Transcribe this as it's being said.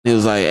He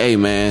was like, hey,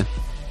 man.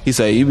 He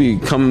said, you be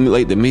coming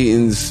late to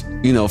meetings,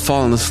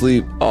 falling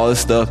asleep, all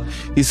this stuff.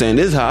 He's saying,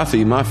 this is how I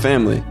feed my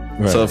family.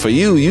 Right. So for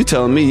you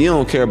telling me you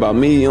don't care about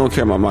me, you don't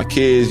care about my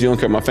kids, you don't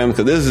care about my family,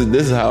 because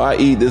this is how I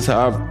eat, this is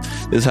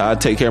how I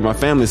take care of my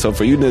family. So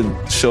for you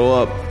to show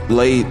up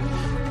late,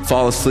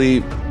 fall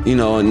asleep,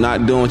 and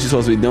not doing what you're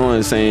supposed to be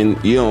doing, saying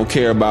you don't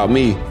care about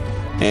me.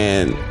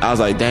 And I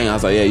was like, dang,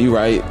 yeah, you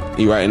right.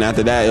 And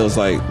after that, it was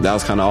like, that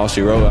was kind of all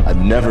she wrote. I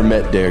never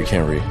met Derrick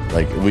Henry.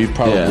 Like,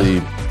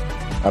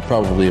 I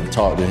probably have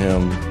talked to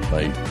him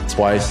like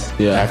twice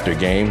after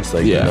games.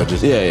 Like,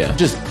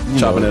 just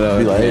chopping it up.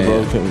 Be like, hey,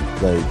 bro,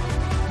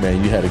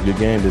 man, you had a good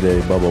game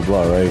today, blah, blah,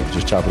 blah, right?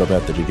 Just chop it up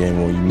after the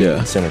game when you meet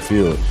in center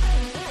field.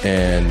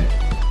 And,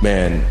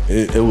 man,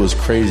 it was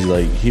crazy.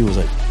 Like, he was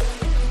like,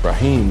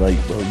 Raheem,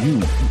 like, bro, you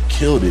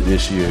killed it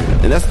this year.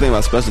 And that's the thing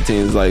about special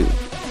teams, like,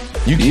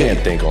 you can't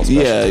think on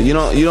special teams. You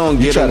don't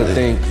get. You try to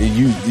think.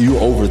 You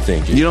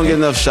overthink it. You don't get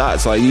enough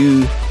shots.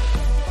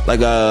 Like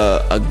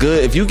a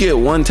good. If you get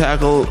one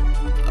tackle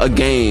a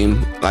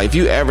game, like if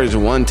you average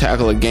one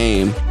tackle a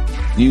game,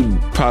 you'd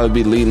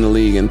probably be leading the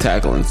league in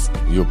tackling.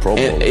 You're a Pro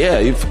Bowl.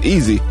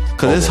 Easy,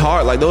 because it's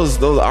hard. Like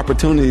those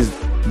opportunities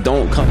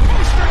don't come.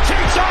 Mostert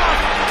takes off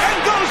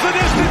and goes the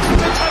distance for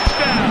the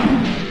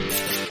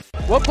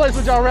touchdown. What place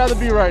would y'all rather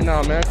be right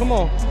now, man? Come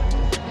on,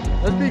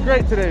 let's be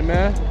great today,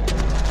 man.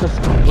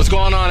 What's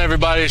going on,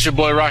 everybody? It's your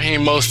boy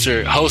Raheem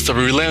Mostert, host of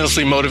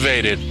Relentlessly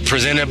Motivated,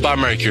 presented by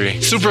Mercury.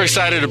 Super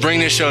excited to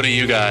bring this show to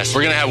you guys.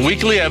 We're going to have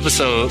weekly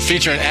episodes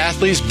featuring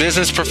athletes,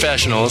 business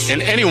professionals,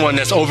 and anyone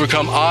that's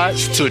overcome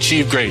odds to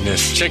achieve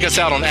greatness. Check us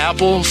out on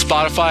Apple,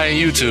 Spotify, and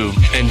YouTube.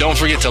 And don't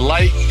forget to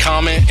like,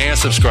 comment, and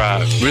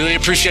subscribe. Really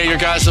appreciate your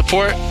guys'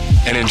 support,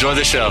 and enjoy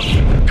the show.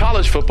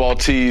 College football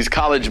tees,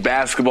 college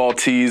basketball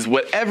tees,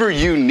 whatever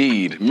you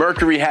need,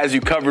 Mercury has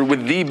you covered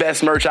with the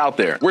best merch out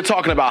there. We're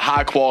talking about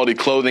high quality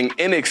clothing,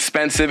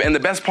 inexpensive, and the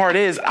best part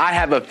is I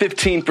have a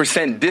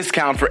 15%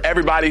 discount for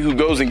everybody who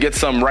goes and gets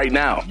some right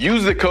now.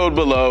 Use the code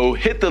below,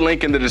 hit the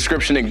link in the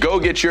description, and go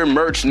get your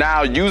merch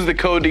now. Use the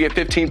code to get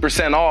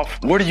 15%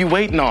 off. What are you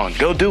waiting on?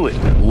 Go do it.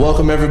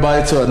 Welcome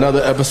everybody to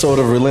another episode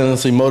of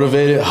Relentlessly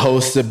Motivated,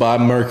 hosted by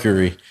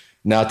Mercury.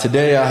 Now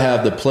today I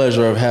have the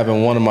pleasure of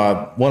having one of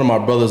my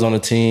brothers on the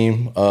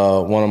team,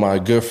 one of my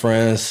good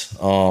friends.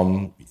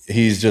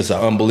 He's just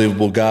an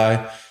unbelievable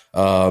guy.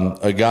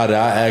 A guy that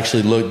I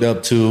actually looked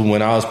up to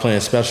when I was playing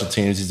special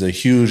teams. He's a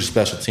huge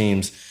special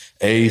teams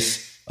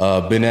ace.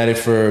 Been at it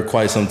for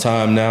quite some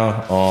time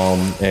now.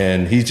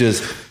 And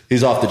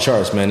he's off the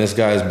charts, man. This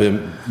guy's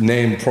been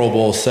named Pro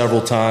Bowl several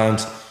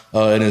times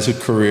in his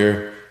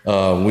career.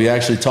 We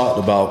actually talked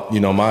about,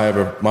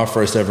 my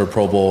first ever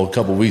Pro Bowl a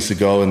couple weeks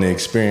ago and the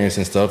experience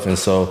and stuff. And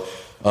so,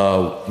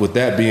 with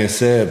that being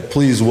said,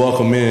 please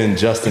welcome in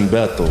Justin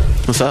Bethel.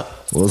 What's up?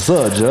 What's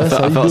up, Just?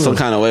 I felt some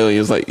kind of way when you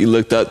was like, you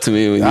looked up to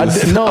me. When I'm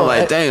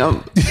like, dang,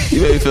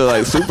 you made me feel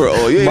like super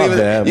old. You ain't even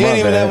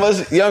that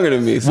much younger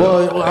than me. So.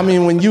 Well, I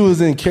mean, when you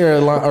was in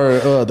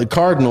Carolina or the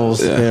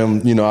Cardinals,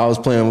 and I was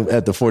playing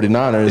at the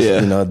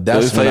 49ers,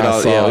 that's when I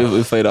saw. Yeah,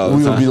 we played all the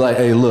time. We would be like,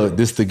 hey, look,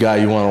 this is the guy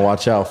you want to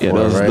watch out for. Yeah,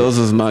 those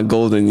was my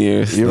golden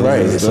years. You're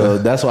right. So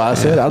that's why I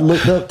said I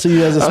looked up to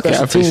you as a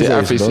special teams. I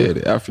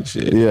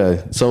appreciate it.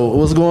 Yeah. So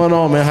what's going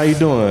on, man? How you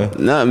doing?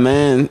 Nothing,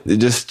 man.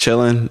 Just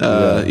chilling.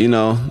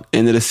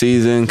 End of the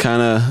season. Kind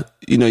of,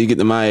 you get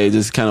to my age,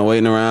 just kind of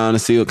waiting around to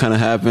see what kind of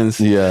happens.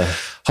 Yeah.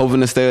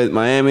 Hoping to stay at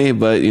Miami,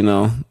 but,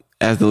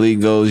 as the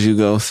league goes, you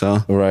go.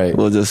 So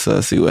we'll just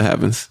see what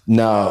happens.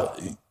 Now,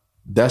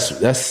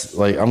 that's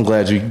like, I'm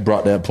glad you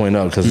brought that point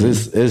up because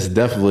it's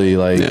definitely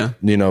like,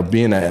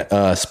 being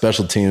a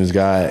special teams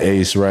guy,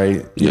 ace,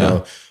 right? You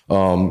know,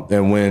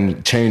 and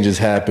when changes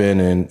happen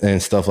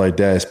and stuff like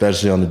that,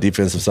 especially on the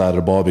defensive side of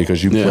the ball,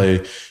 because you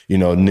play,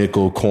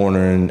 nickel,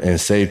 corner,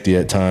 and safety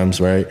at times,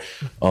 right?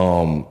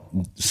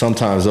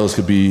 Sometimes those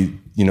could be,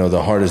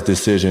 the hardest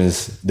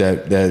decisions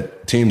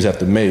that teams have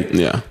to make.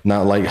 Yeah.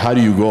 Not like, how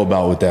do you go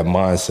about with that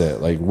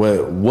mindset? Like,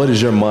 what is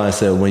your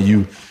mindset when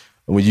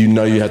you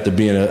know you have to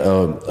be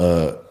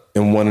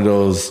in one of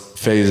those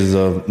phases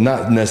of,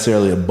 not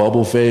necessarily a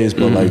bubble phase,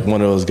 but like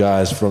one of those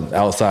guys from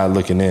outside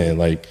looking in,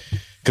 like.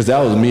 Because that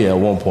was me at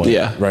one point,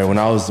 right? When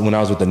I was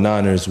with the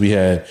Niners, we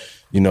had,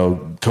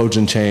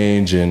 coaching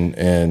change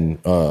and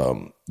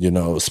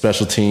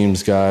special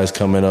teams guys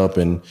coming up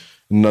and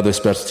another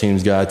special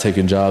teams guy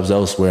taking jobs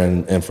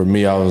elsewhere. And for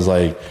me, I was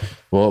like,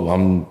 well,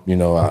 I'm,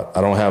 I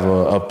don't have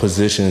a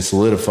position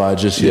solidified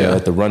just yet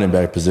at the running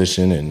back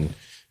position. And,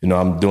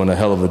 I'm doing a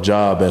hell of a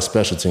job at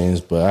special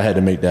teams, but I had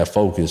to make that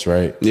focus,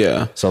 right?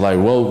 Yeah. So like,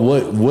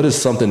 what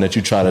is something that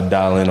you try to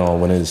dial in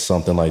on when it's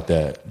something like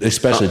that,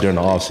 especially during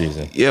the off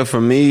season? Yeah, for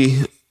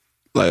me,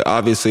 like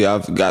obviously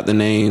I've got the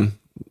name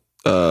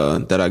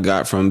that I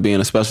got from being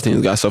a special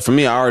teams guy. So for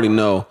me, I already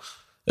know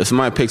if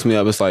somebody picks me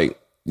up, it's like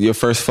your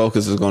first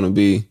focus is going to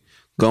be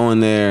go in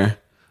there,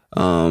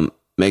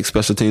 make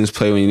special teams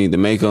play when you need to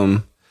make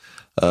them,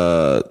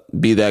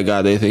 be that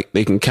guy they think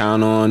they can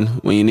count on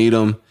when you need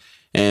them.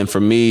 And for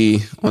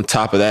me, on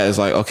top of that, it's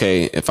like,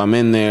 okay, if I'm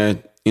in there,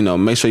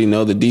 make sure you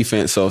know the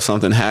defense. So if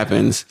something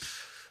happens,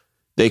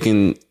 they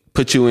can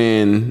put you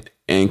in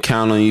and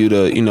count on you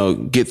to, you know,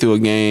 get through a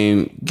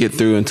game, get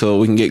through until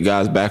we can get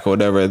guys back or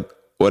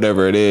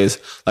whatever it is.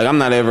 Like, I'm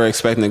not ever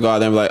expecting to go out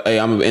there and be like, hey,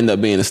 I'm going to end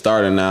up being a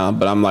starter now.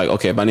 But I'm like,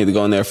 okay, if I need to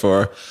go in there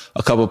for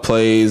a couple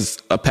plays,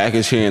 a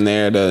package here and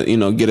there to, you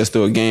know, get us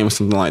through a game or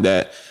something like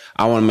that,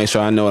 I want to make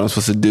sure I know what I'm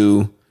supposed to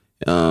do,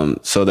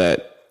 so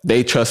that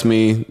they trust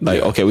me.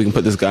 Like, okay, we can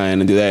put this guy in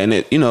and do that. And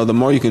it, you know, the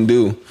more you can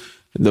do,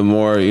 the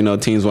more, you know,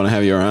 teams want to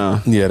have you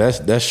around. Yeah,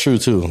 that's true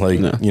too. Like,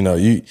 you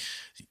know,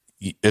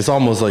 it's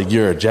almost like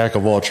you're a jack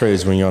of all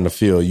trades when you're on the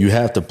field. You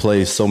have to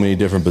play so many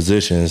different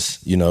positions,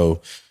 you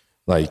know,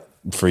 like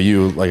for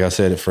you, like I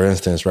said, for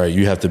instance, right,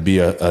 you have to be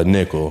a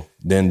nickel.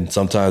 Then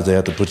sometimes they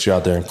have to put you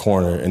out there in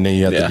corner, and then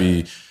you have to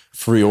be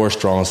free or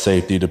strong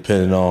safety,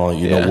 depending on,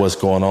 you know, what's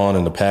going on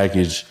in the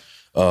package.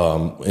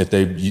 If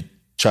they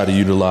try to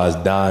utilize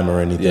dime or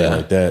anything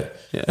like that.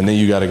 Yeah. And then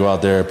you got to go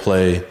out there and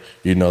play,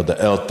 you know, the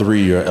L3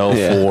 or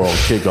L4 on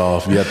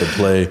kickoff. You have to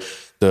play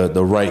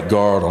the right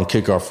guard on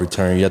kickoff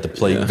return. You have to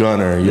play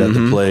gunner. You have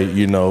to play,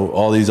 you know,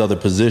 all these other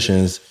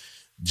positions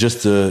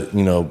just to,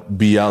 you know,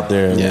 be out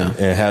there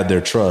and have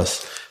their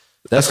trust.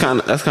 That's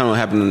kind of what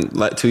happened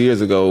like 2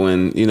 years ago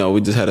when, you know,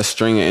 we just had a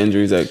string of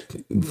injuries at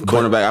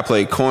cornerback. I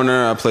played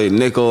corner, I played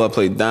nickel, I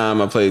played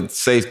dime, I played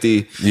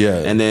safety. Yeah.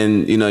 And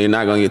then, you know, you're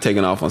not going to get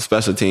taken off on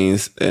special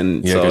teams.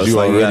 And so because it's you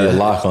like, already a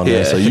lock on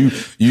that. So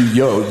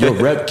your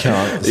rep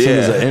count, as soon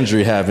as an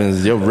injury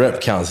happens, your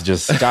rep counts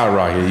just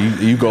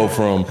skyrocket. You go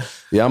from,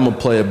 I'm going to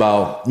play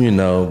about, you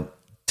know,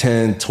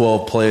 10,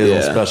 12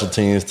 plays on special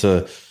teams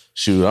to,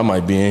 shoot, I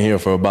might be in here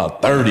for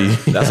about 30.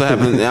 That's what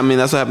happened. I mean,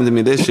 that's what happened to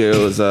me this year. It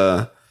was,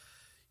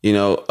 you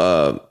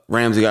know,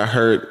 Ramsey got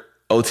hurt,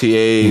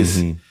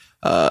 OTAs,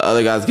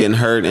 other guys getting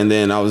hurt, and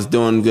then I was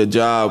doing a good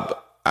job.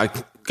 I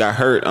got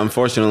hurt,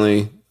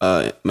 unfortunately,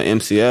 my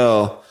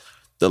MCL,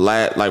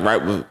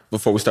 right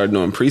before we started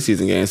doing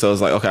preseason games. So it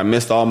was like, okay, I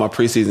missed all my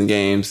preseason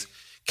games,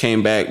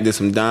 came back, did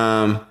some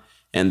dime,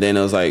 and then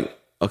it was like,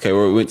 okay,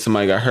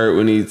 somebody got hurt,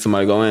 we need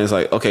somebody to go in. It's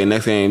like, okay,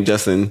 next game,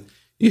 Justin,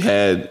 you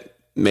had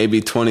maybe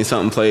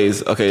 20-something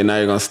plays. Okay, now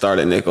you're going to start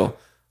at nickel.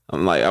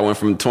 I'm like, I went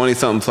from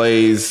 20-something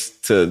plays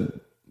to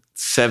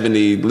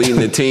 70 leading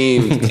the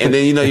team. And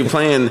then, you know, you're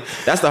playing.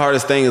 That's the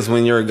hardest thing is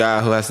when you're a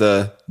guy who has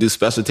to do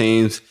special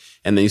teams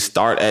and then you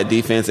start at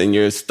defense and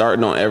you're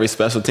starting on every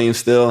special team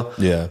still.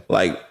 Yeah.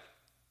 Like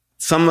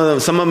some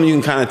of them you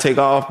can kind of take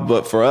off.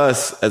 But for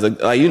us as a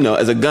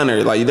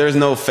gunner, like there's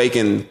no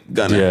faking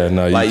gunner. Yeah,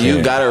 no,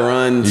 you got to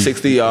run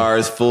 60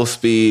 yards, full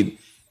speed.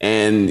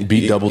 And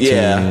beat double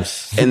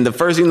teams. And the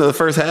first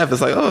half,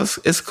 it's like, oh,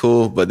 it's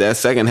cool. But that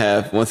second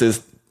half,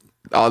 once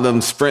all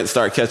them sprints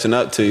start catching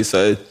up to you,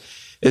 so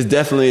it's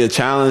definitely a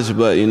challenge.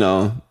 But you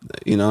know,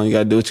 you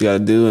got to do what you got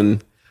to do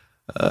and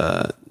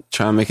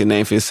try and make a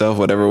name for yourself,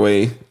 whatever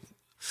way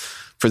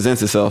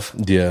presents itself.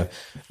 Yeah,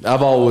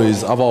 I've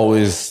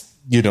always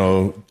you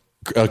know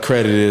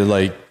accredited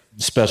like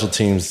special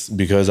teams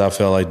because I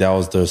felt like that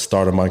was the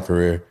start of my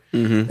career.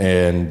 Mm-hmm.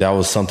 And that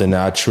was something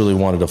that I truly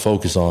wanted to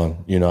focus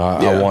on. You know,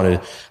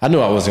 I knew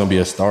I wasn't going to be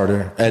a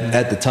starter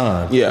at the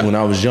time. Yeah. When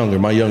I was younger,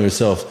 my younger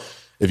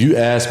self, if you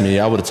asked me,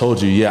 I would have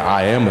told you,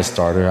 I am a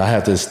starter. I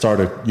have to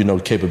starter,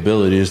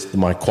 capabilities.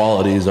 My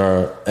qualities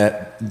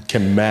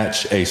can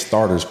match a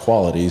starter's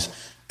qualities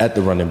at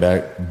the running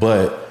back.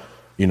 But,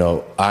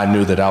 I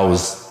knew that I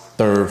was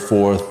third,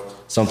 fourth,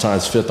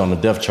 sometimes fifth on the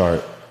depth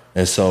chart.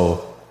 And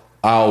so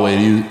I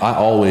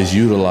always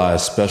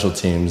utilize special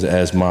teams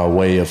as my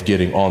way of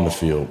getting on the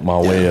field, my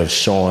way of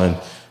showing,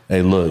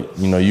 hey, look,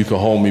 you can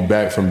hold me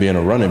back from being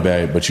a running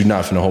back, but you're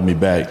not going to hold me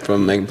back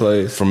from making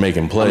plays. I'm a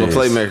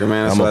playmaker,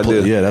 man. That's what I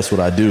do. Yeah, that's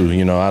what I do.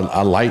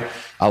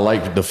 I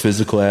like the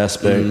physical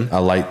aspect. Mm-hmm. I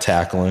like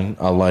tackling.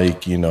 I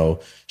like,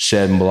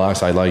 shedding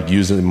blocks. I like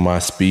using my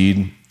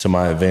speed to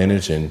my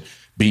advantage and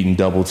beating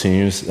double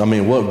teams. I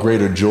mean, what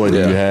greater joy do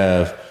you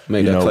have?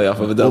 Making a play off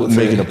of a double team.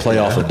 Making a play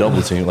off a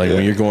double team. Like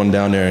when you're going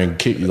down there and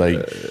kick,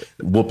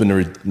 whooping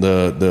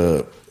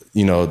the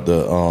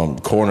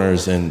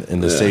corners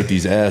and the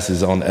safety's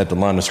asses at the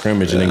line of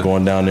scrimmage, and then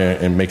going down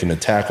there and making a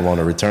tackle on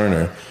a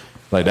returner.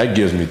 Like that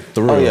gives me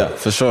thrill. Oh yeah,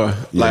 for sure.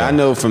 Yeah. Like I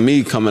know for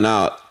me coming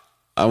out,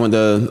 I went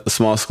to a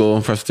small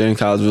school, Presbyterian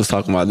College. We was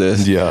talking about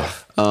this. Yeah.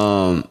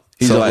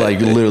 He's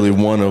literally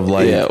one of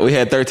we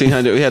had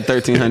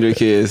 1,300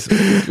 kids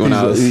when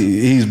I was.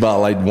 He's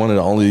about one of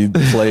the only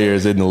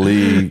players in the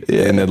league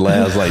in the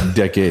last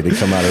decade to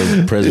come out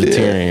of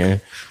Presbyterian. Yeah.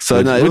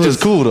 So which is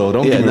cool though.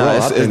 Don't get me wrong.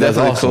 It's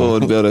definitely awesome. Cool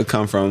to be able to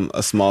come from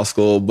a small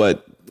school.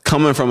 But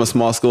coming from a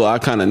small school, I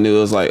kind of knew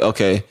it was like,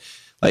 okay,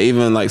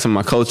 even some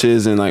of my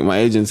coaches and my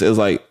agents, it was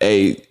like,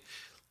 hey,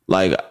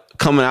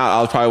 coming out,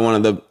 I was probably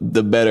one of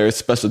the better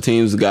special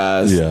teams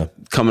guys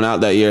coming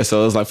out that year.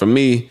 So it was like for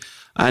me,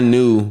 I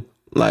knew.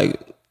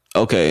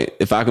 Okay,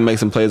 if I can make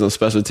some plays on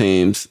special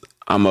teams,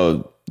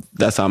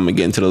 that's how I'm gonna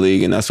get into the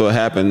league, and that's what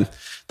happened.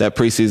 That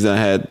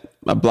preseason,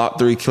 I blocked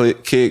 3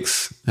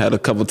 kicks, had a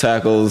couple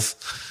tackles,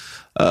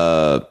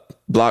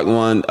 blocked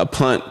one, a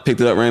punt,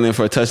 picked it up, ran in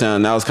for a touchdown.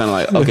 And that was kind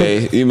of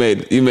okay, you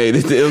made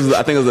it.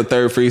 I think it was the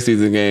third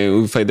preseason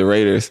game. We played the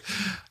Raiders.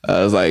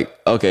 I was like,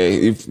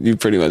 okay, you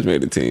pretty much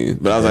made the team.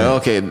 But I was like,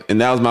 okay.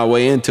 And that was my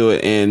way into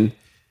it. And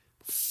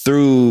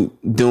through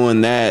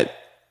doing that,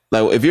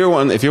 like if you're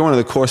one of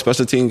the core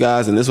special team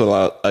guys, and this is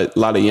what a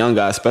lot of young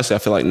guys, especially I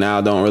feel like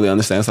now, don't really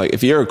understand. It's like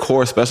if you're a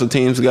core special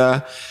teams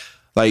guy,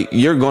 like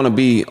you're going to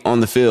be on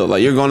the field.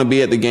 Like you're going to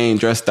be at the game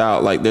dressed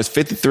out. Like there's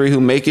 53 who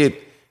make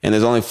it. And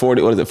there's only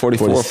 40, what is it,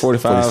 44,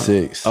 45?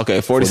 46.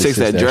 Okay, 46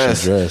 that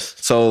dress.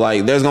 So,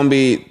 like, there's going to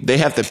be, they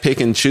have to pick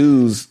and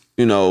choose,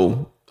 you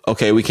know,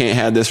 okay, we can't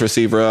have this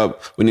receiver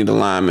up. We need a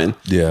lineman.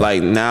 Yeah.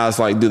 Like, now it's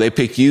like, do they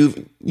pick you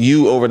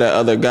over that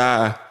other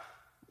guy?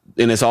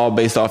 And it's all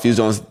based off you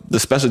on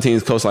the special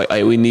teams coach, like,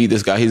 hey, we need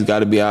this guy. He's got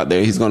to be out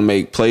there. He's going to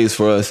make plays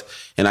for us,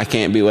 and I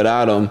can't be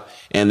without him.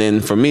 And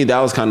then for me, that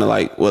was kind of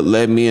like what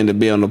led me into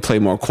being able to play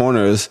more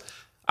corners.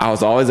 I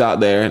was always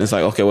out there, and it's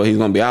like, okay, well, he's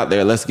going to be out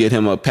there. Let's get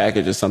him a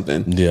package or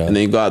something. Yeah. And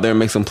then you go out there and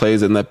make some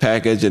plays in that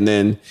package, and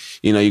then,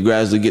 you know, you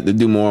gradually get to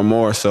do more and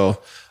more.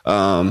 So,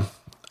 I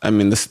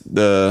mean, it's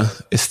a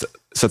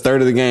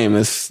third of the game.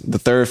 It's the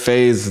third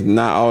phase,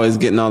 not always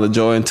getting all the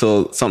joy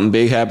until something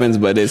big happens,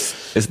 but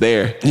it's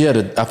there.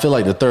 Yeah, I feel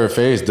like the third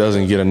phase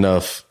doesn't get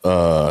enough,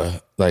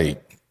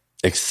 like,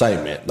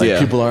 excitement. Like,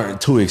 people aren't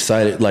too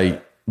excited.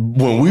 Like,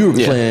 when we were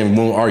playing,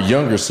 when our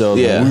younger selves,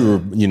 when we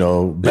were, you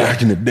know,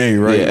 back in the day,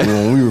 right? Yeah.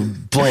 When we were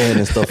playing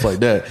and stuff like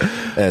that,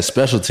 as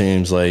special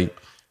teams, like,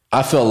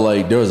 I felt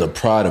like there was a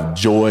pride of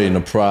joy and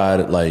a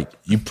pride, like,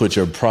 you put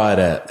your pride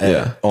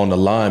on the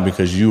line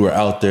because you were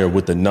out there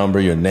with the number,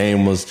 your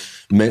name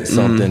meant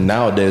something. Mm-hmm.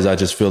 Nowadays, I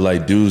just feel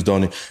like dudes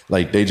don't,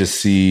 like, they just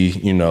see,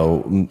 you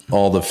know,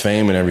 all the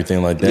fame and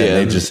everything like that. Yeah.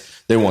 And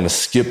they want to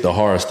skip the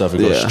hard stuff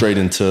and go straight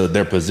into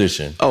their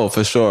position. Oh,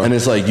 for sure. And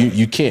it's like,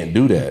 you can't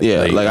do that.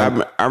 Yeah.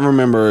 Like I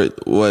remember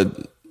what,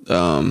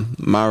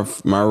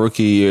 my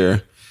rookie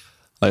year,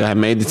 like I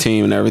made the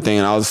team and everything,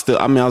 and I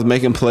was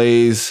making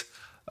plays.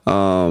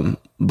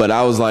 But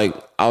I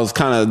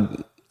kind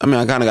of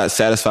got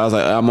satisfied. I was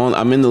like,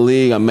 I'm in the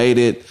league. I made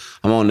it.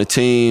 I'm on the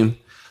team.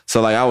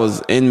 So like I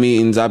was in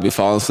meetings. I'd be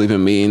falling asleep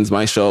in meetings,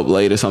 might show up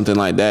late or something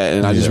like that.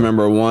 And I just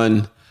remember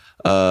one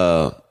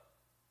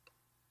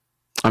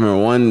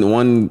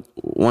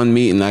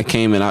meeting I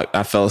came and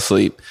I fell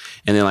asleep.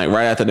 And then like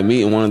right after the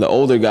meeting, one of the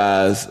older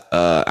guys,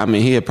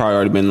 he had probably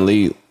already been in the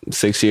league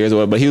 6 years or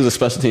whatever, but he was a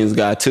special teams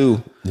guy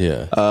too.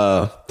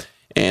 Yeah.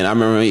 And I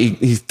remember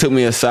he took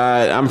me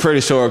aside. I'm pretty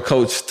sure a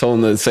coach told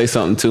him to say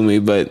something to me,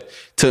 but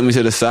took me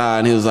to the side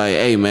and he was like,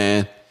 hey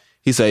man,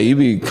 he said, you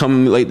be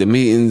coming late to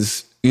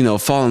meetings, you know,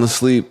 falling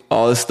asleep,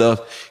 all this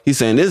stuff. He's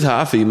saying, this is how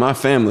I feed my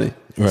family.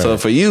 Right. So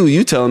for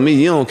you telling me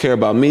you don't care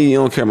about me, you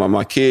don't care about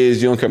my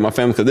kids, you don't care about my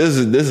family, because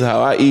this is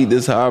how I eat,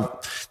 this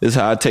is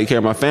how I take care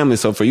of my family.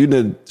 So for you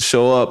to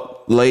show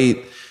up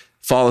late,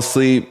 fall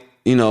asleep,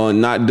 you know, and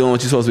not doing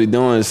what you're supposed to be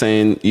doing,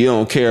 saying you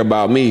don't care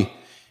about me.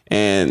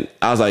 And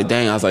I was like,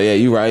 dang, yeah,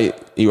 you right.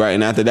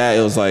 And after that,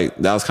 it was like,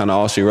 that was kind of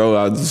all she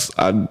wrote.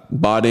 I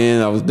bought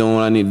in, I was doing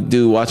what I needed to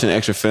do, watching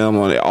extra film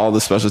on all the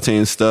special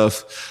team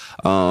stuff.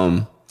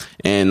 And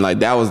like,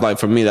 that was like,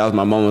 for me, that was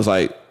my moment. Was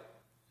like,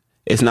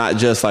 it's not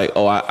just like,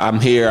 oh, I'm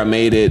here, I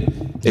made it.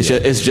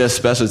 It's just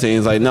special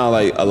teams. Like, no,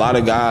 like a lot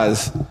of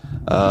guys,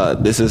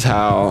 this is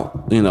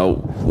how, you know,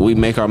 we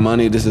make our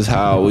money. This is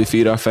how we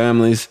feed our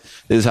families.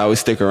 This is how we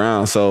stick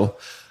around. So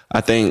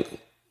I think,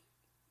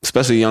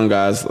 especially young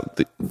guys,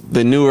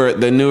 the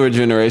newer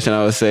generation,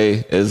 I would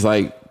say, is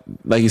like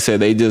you said,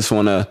 they just I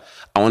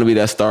want to be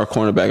that star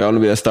cornerback. I want to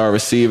be that star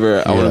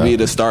receiver. I want to be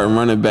the starting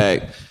running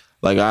back.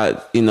 Like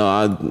I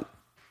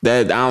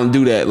don't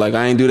do that. Like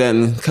I ain't do that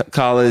in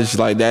college.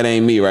 Like that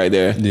ain't me right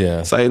there.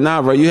 Yeah. It's like,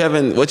 nah, bro,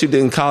 what you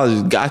did in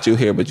college got you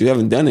here, but you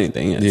haven't done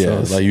anything yet.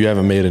 Yeah. So like you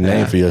haven't made a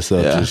name for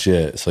yourself just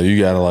yet. So you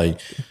got to like,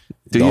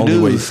 do your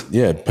dues.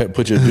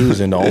 Put your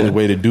dues in. The only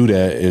way to do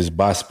that is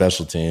by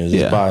special teams.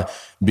 Is by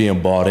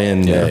being bought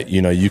in that,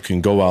 you know, you can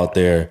go out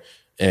there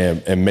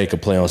and make a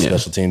play on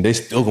special team. They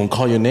still gonna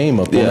call your name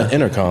up on the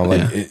intercom,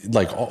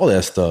 like all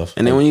that stuff.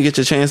 And then when you get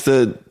your chance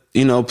to,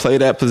 you know, play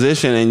that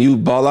position and you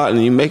ball out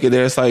and you make it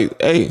there, it's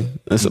like, hey.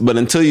 But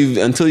until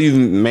you've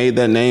made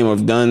that name or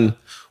done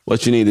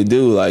what you need to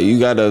do, like you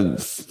gotta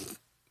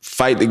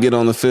fight to get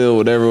on the field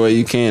whatever way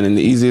you can. And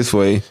the easiest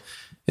way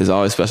is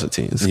always special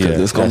teams, because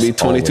there's gonna be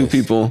 22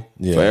 people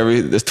for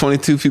there's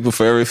 22 people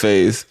for every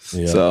phase.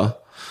 Yeah. So.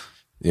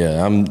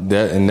 Yeah,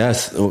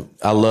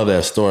 I love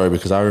that story,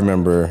 because I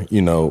remember,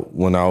 you know,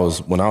 when I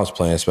was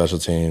playing special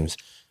teams,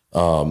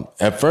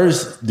 at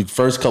first, the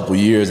first couple of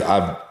years,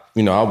 I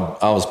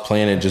was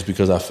playing it just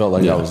because I felt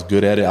like I was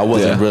good at it. I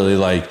wasn't really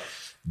like,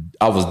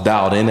 I was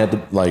dialed in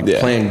at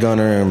playing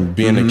gunner and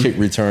being a kick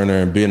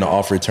returner and being an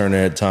off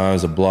returner at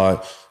times, a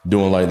block,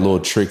 doing like little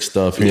trick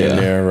stuff here and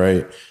there,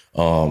 right?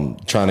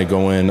 Trying to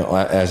go in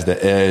as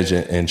the edge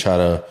and try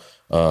to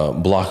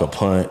block a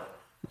punt.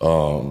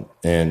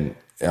 And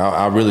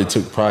I really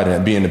took pride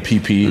in being the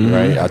PP,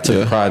 right? I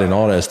took pride in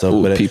all that stuff.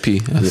 Ooh, but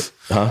PP,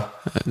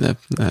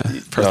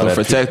 personal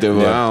protective.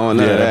 I don't want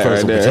none of that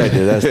personal right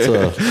protective. That's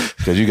tough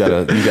because you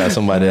got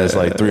somebody that's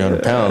like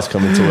 300 pounds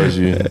coming towards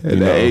you. You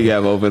know, you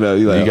got to open up.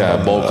 You got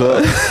to bulk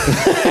up.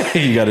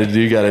 you got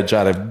to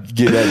try to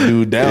get that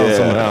dude down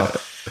somehow.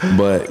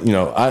 But you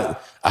know,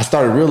 I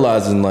started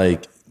realizing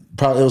like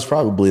it was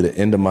probably the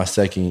end of my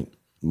second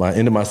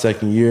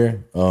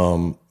year.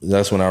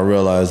 That's when I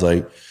realized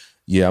like,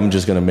 yeah, I'm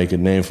just gonna make a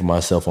name for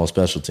myself on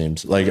special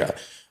teams. Like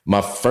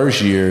my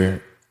first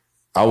year,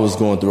 I was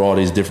going through all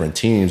these different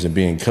teams and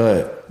being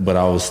cut, but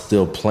I was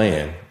still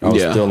playing. I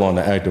was still on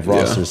the active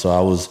roster, so I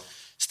was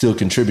still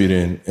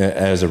contributing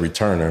as a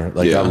returner.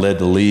 Like I led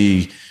the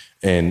league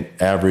in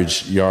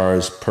average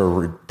yards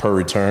per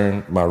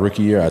return. My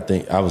rookie year, I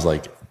think I was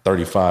like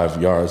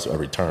 35 yards a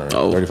return,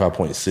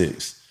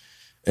 35.6.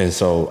 And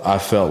so I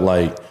felt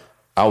like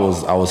I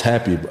was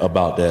happy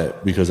about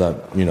that because I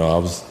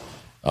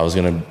was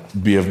gonna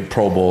be a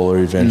Pro Bowler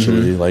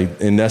eventually,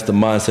 and that's the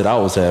mindset I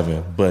was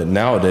having. But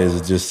nowadays,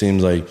 it just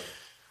seems like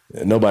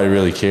nobody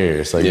really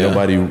cares. Like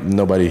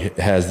nobody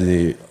has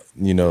the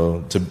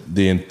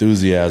the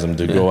enthusiasm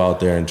to go out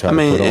there and try to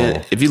put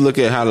on. If you look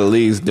at how the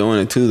league's doing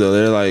it too, though,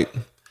 they're like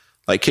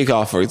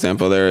kickoff, for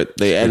example.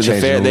 They added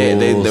the fair.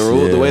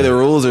 The way the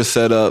rules are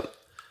set up.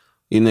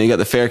 You got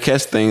the fair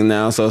catch thing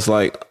now, so it's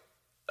like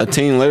a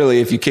team,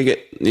 literally, if you kick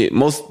it,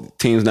 most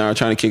teams now are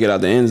trying to kick it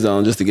out the end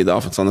zone just to get the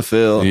offense on the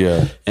field.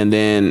 Yeah. And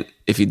then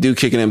if you do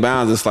kick it in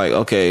bounds, it's like,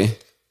 okay,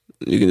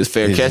 you can just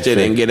fair catch it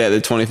and get at the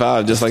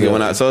 25 just like it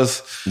went out. So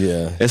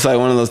it's like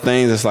one of those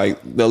things. It's like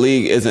the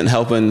league isn't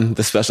helping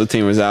the special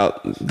teamers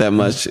out that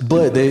much.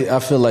 But I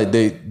feel like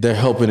they're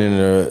helping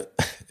in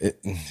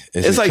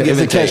it's like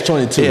a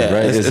catch-22,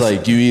 right? It's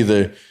like you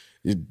either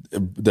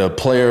the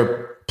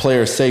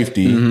player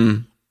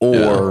safety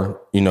or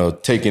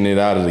taking it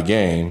out of the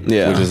game, which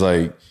is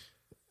like,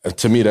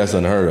 to me, that's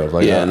unheard of.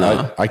 Like,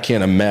 I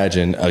can't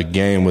imagine a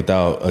game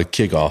without a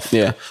kickoff.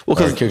 Yeah, well,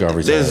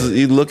 because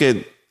you look at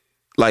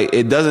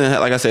it doesn't,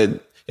 like I said,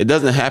 it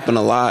doesn't happen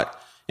a lot,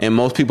 and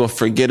most people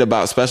forget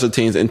about special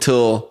teams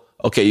until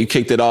you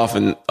kicked it off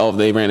and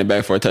they ran it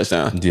back for a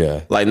touchdown.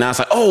 Yeah, like now it's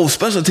like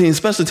special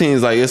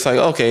teams. Like it's like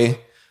okay,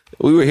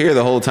 we were here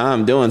the whole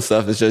time doing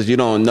stuff. It's just you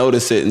don't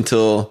notice it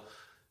until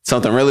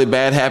something really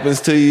bad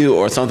happens to you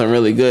or something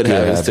really good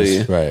happens to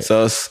you. Right.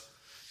 So it's,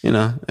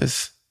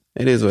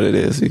 it is what it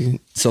is.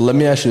 So let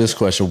me ask you this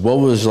question. What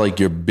was like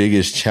your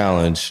biggest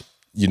challenge,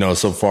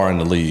 so far in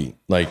the league?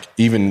 Like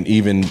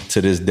even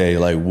to this day,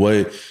 like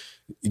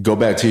go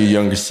back to your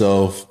younger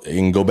self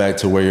and go back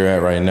to where you're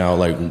at right now.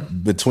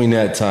 Like between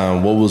that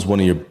time, what was one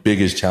of your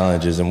biggest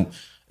challenges and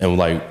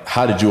like,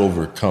 how did you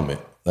overcome it?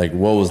 Like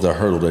what was the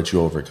hurdle that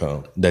you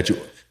overcome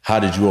how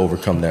did you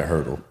overcome that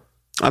hurdle?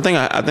 I think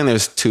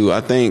there's two. I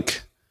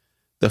think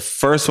the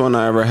first one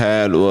I ever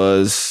had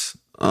was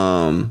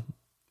when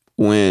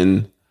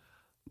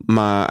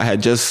I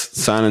had just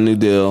signed a new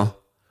deal,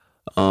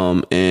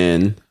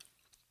 and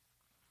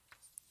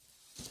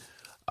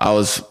we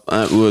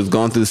was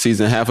going through the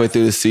season. Halfway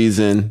through the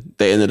season,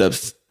 they ended up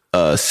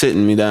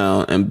sitting me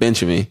down and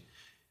benching me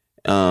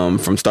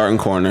from starting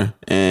corner,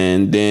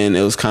 and then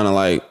it was kind of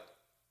like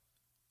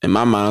in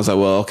my mind I was like,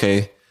 well,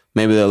 okay.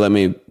 Maybe they'll let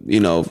me,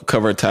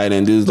 cover a tight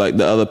end, do like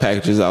the other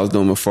packages I was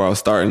doing before I was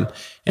starting,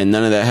 and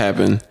none of that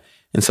happened.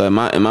 And so in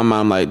my mind,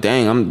 I'm like,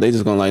 dang, they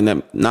just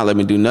gonna not let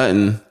me do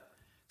nothing.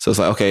 So it's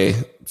like, okay,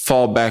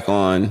 fall back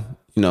on,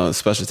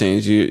 special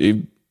teams.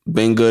 You've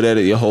been good at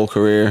it your whole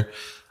career.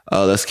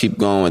 Let's keep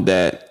going with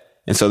that.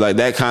 And so like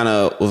that kind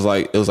of was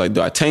like, it was like,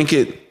 do I tank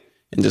it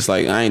and just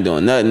like I ain't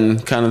doing nothing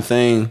kind of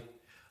thing,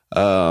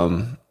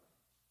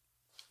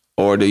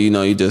 or do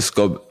you just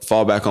go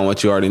fall back on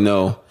what you already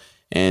know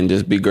and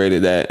just be great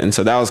at that. And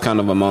so that was kind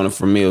of a moment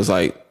for me. It was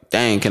like,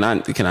 dang, can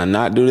I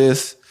not do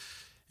this?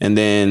 And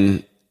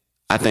then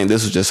I think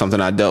this was just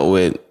something I dealt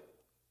with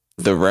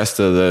the rest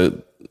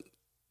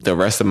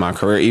of my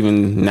career.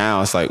 Even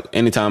now, it's like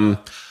anytime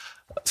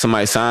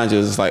somebody signs you,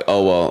 it's like,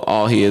 oh, well,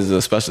 all he is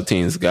a special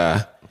teams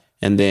guy.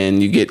 And then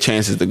you get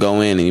chances to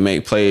go in and you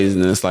make plays.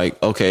 And then it's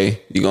like,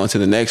 okay, you go into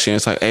the next year.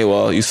 It's like, hey,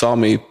 well, you saw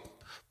me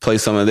play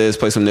some of this,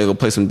 play some nickel,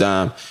 play some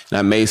dime. And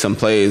I made some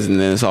plays. And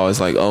then it's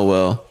always like, oh,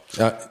 well,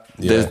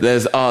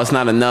 there's it's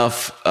not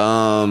enough.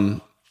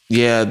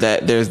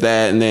 There's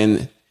that. And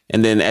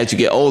then as you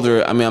get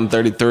older, I mean, I'm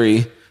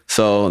 33.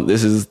 So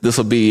this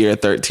will be year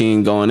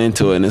 13 going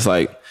into it. And it's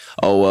like,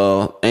 oh,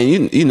 well,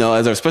 and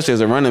especially as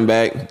a running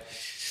back,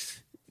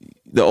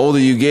 the older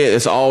you get,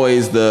 it's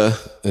always like,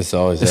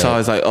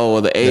 oh,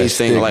 well, the age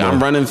thing. Like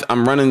I'm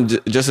running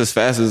just as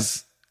fast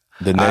as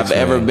I've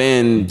ever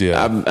been.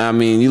 Yeah. I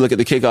mean, you look at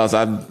the kickoffs,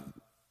 I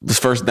was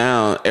first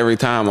down every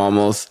time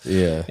almost.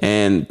 Yeah.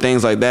 And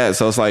things like that.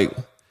 So it's like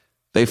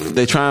they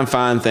try and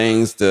find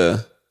things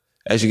to,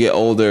 as you get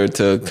older,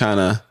 to kind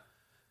of,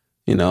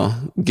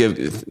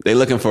 they're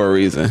looking for a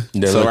reason.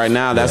 Right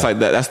now, that's like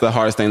that. That's the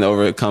hardest thing to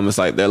overcome. It's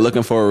like they're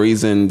looking for a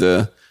reason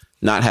to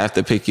not have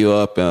to pick you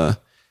up.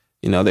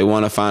 they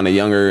want to find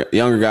younger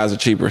guys are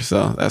cheaper.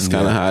 So that's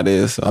kind of how it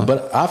is. So.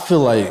 But I feel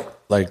like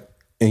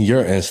in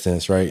your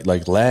instance, right?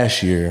 Like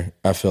last year,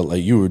 I felt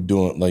like you were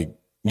doing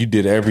you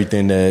did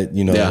everything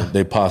that,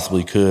 they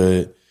possibly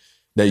could,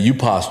 that you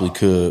possibly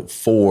could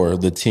for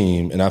the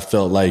team. And I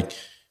felt like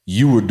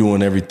you were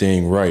doing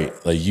everything right.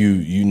 Like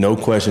you no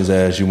questions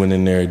asked, you went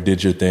in there,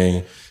 did your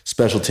thing.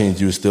 Special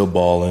teams, you were still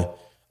balling.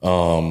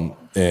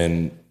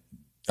 And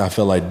I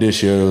felt like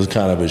this year it was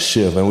kind of a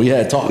shift. And we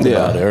had talked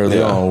about it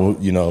early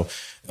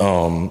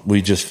on,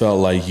 we just felt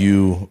like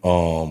you,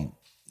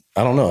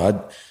 I don't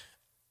know.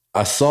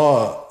 I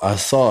saw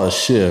a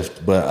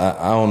shift, but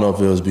I don't know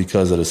if it was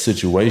because of the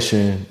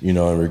situation, in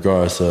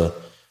regards to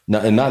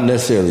not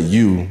necessarily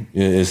you.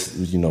 It's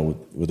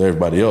with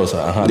everybody else.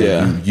 How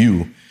did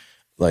you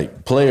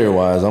like player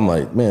wise? I'm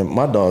like, man,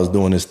 my dog's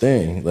doing this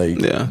thing. Like,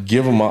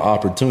 give him an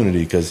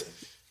opportunity, because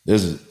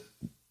there's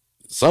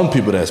some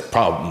people that's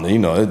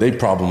they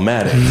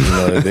problematic.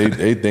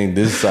 They think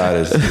this side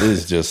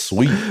is just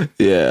sweet.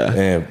 Yeah,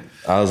 and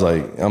I was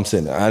like, I'm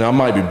sitting there, and I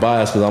might be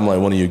biased because I'm like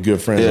one of your good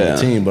friends on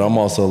the team, but I'm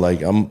also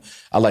like,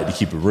 I like to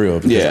keep it real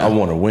because I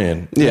want to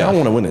win. Yeah, I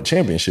want to win a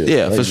championship.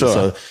 Yeah, for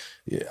sure. So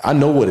I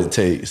know what it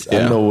takes.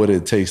 Yeah. I know what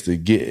it takes to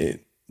get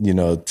it,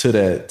 to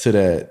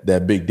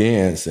that big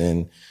dance,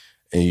 and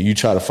you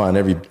try to find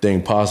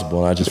everything possible.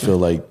 And I just feel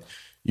like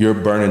your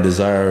burning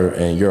desire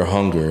and your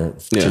hunger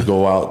to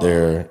go out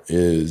there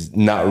is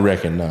not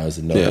recognized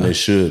enough, and it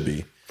should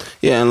be.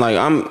 Yeah,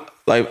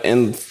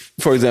 and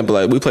for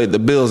example, we played the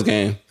Bills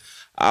game.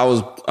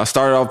 I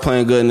started off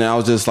playing good, and then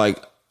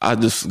I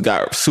just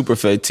got super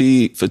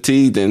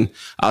fatigued, and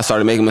I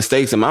started making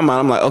mistakes. In my mind,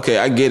 I'm like, okay,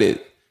 I get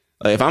it.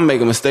 Like, if I'm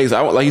making mistakes,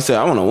 like you said,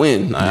 I want to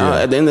win.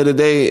 At the end of the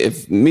day,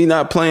 if me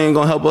not playing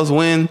gonna help us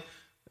win,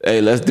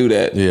 hey, let's do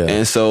that. Yeah.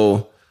 And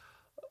so,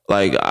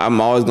 I'm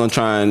always gonna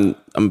I'm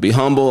gonna be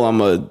humble. I'm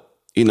gonna,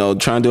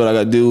 try and do what I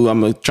gotta do. I'm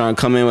gonna try and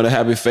come in with a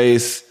happy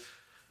face.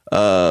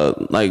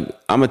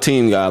 I'm a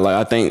team guy.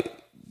 I think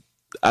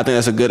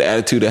that's a good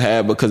attitude to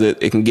have, because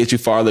it can get you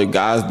farther.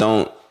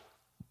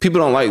 People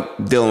don't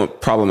like dealing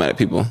with problematic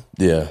people.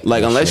 Yeah.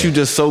 Unless you're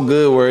just so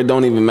good where it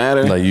don't even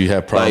matter. Like, you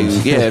have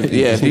problems.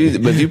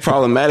 If you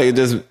problematic,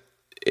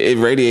 it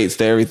radiates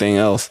to everything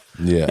else.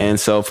 Yeah. And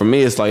so for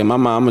me, it's like in my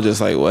mind, I'm just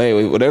like, well,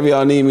 hey, whatever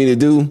y'all need me to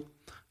do,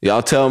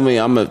 y'all tell me.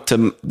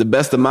 To the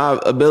best of my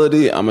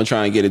ability, I'm gonna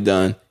try and get it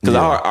done. Because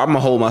I'm gonna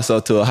hold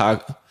myself to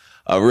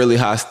a really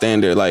high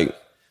standard. Like,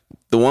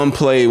 the one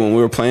play when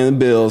we were playing the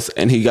Bills,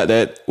 and he got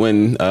that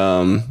when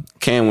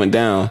Cam went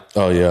down.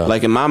 Oh yeah.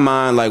 Like, in my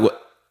mind,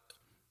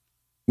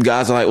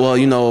 guys are like, well,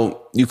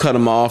 you cut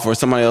him off, or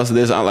somebody else did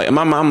this. In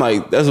my mind, I'm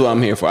like, that's what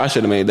I'm here for. I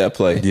should have made that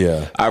play.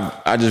 Yeah.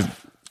 I just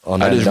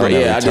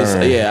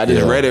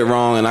read it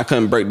wrong, and I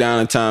couldn't break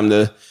down in time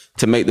to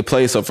make the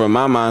play. So for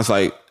my mind, it's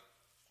like,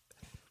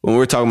 when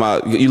we're talking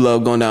about you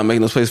love going down and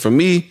making those plays, for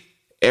me,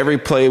 every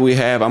play we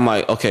have, I'm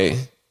like, okay,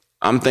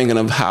 I'm thinking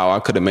of how I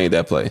could have made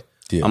that play.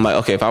 Yeah. I'm like,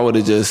 okay, if I would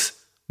have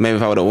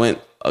went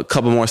a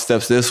couple more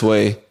steps this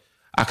way,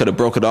 I could have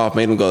broke it off,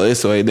 made him go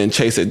this way, then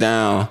chase it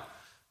down.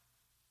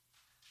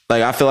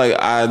 I feel like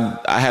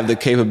I have the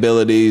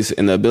capabilities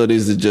and the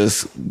abilities to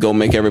just go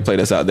make every play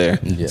that's out there.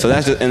 Yeah. So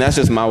that's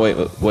just my way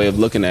of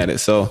looking at it.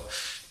 So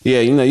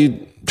yeah,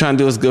 you trying to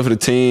do what's good for the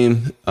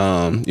team.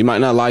 You might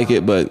not like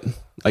it, but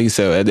like you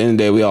said, at the end of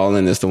the day, we all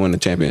in this to win the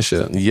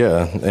championship.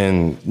 Yeah,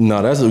 and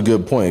no, that's a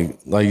good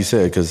point. Like you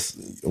said,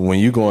 because when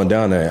you going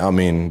down there, I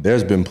mean,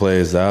 there's been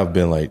plays that I've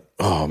been like,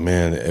 oh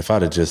man, if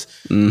I'd have just,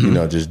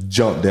 just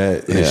jumped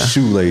at his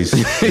shoelace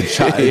and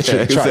try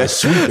to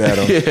sweep at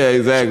him. Yeah,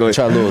 exactly.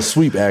 Try a little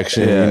sweep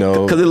action,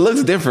 because it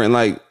looks different.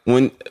 Like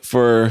when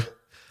you're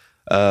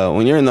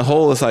in the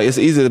hole, it's like it's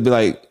easy to be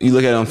like, you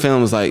look at it on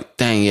film, it's like,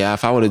 dang, yeah,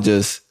 if I would have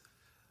just.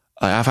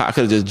 I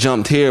could have just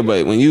jumped here,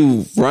 but when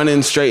you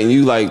running straight and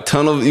you you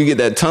get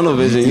that tunnel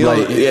vision.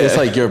 It's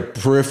like your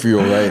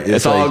peripheral, right?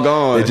 It's all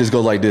gone. It just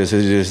goes like this.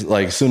 It's just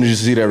like, as soon as you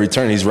see that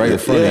return, he's right in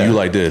front of you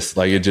like this.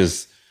 Like, it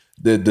just,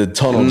 the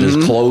tunnel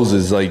just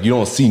closes. Like, you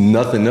don't see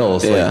nothing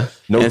else. Yeah. Like,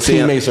 no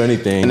teammates or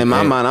anything. And in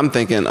my mind, I'm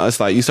thinking, it's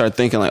like, you start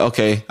thinking like,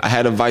 okay, I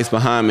had a vice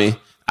behind me.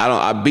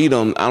 I beat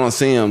him. I don't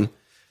see him.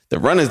 The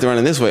runners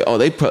running this way. Oh,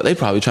 they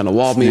probably trying to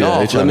wall me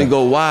off. Let me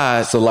go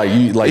wide. So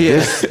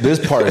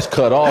this part is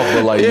cut off,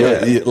 but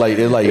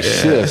it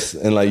shifts,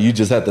 and you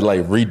just have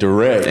to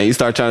redirect. And you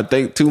start trying to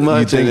think too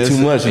much. You think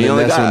too much, and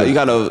you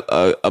got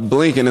a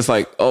blink, and it's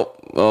like, oh,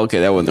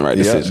 okay, that wasn't the right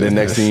decision. The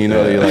next thing you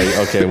know, you're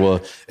like, okay,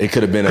 well, it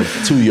could have been a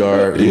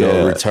 2-yard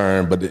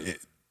return, but it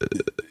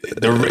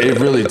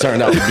really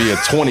turned out to be a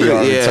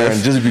 20-yard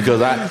return, just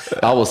because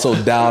I was so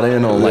dialed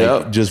in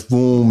on just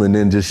boom, and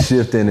then just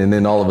shifting, and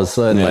then all of a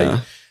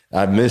sudden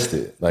I missed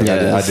it.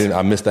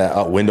 I missed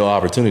that window of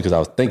opportunity because I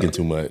was thinking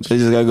too much. You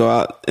just gotta go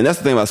out, and that's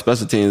the thing about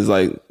special teams.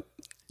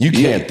 You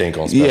can't think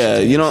on special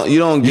teams. You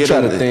don't get. You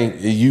try to think.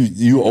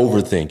 You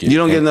overthink it. You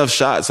don't get enough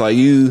shots. If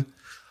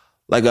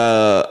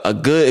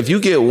you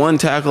get one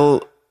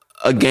tackle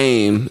a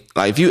game,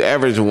 if you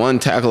average one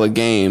tackle a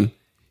game,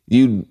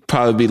 you'd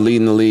probably be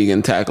leading the league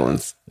in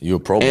tacklings. You're a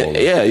Pro Bowler.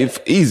 Yeah,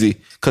 easy.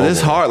 Because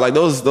it's hard. Like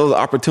those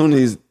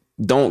opportunities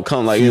don't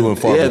come like few and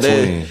far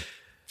between.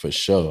 For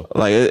sure.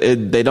 Like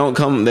they don't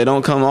come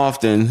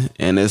often,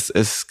 and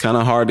it's kind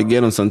of hard to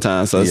get them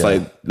sometimes. So it's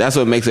like that's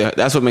what makes it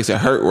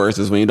hurt worse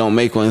is when you don't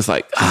make one. It's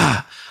like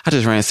I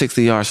just ran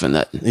 60 yards for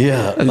nothing.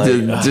 Yeah,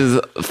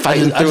 just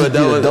fighting through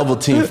a double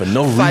team for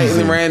no reason.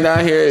 Fighting ran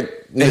down here,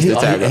 missed the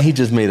tackle. He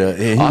just made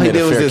a all he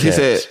did was this. He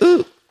said,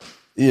 "Ooh."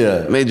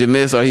 Yeah, made you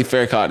miss or he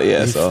fair caught it.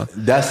 Yeah, so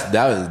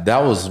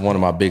that was one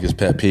of my biggest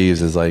pet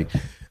peeves. Is like,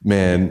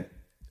 man,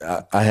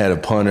 I had a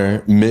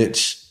punter,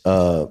 Mitch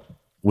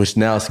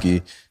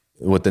Wisnowski,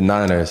 with the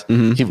Niners.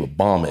 Mm-hmm. He would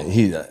bomb it.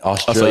 He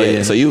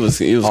Australian. So he was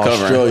covering.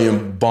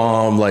 Australian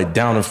bomb like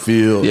down the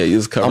field. Yeah, he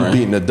was covering. I'm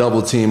beating a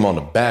double team on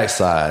the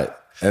backside,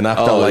 and I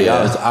felt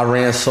I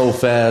ran so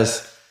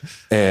fast,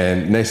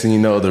 and next thing you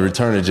know, the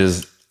returner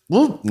just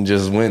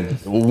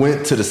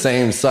went to the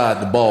same side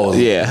the ball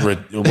where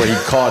he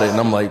caught it, and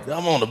I'm like,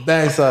 I'm on the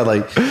backside,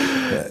 like,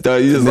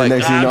 you just like,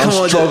 next thing you know,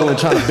 I'm struggling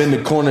trying to bend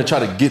the corner, try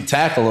to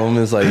tackle him.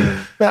 It's like,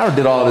 man, I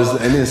did all this,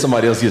 and then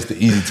somebody else gets the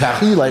easy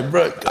tackle. You like,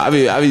 bro,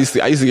 I used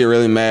to get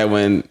really mad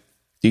when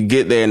you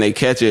get there and they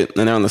catch it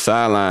and they're on the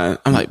sideline.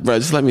 I'm like, bro,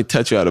 just let me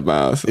touch you out of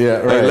bounds. Yeah,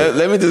 right. Like,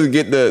 let me just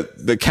get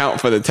the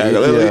count for the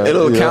tackle.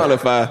 It'll count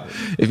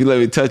if you let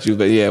me touch you.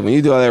 But yeah, when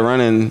you do all that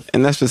running,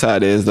 and that's just how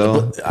it is,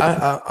 though. But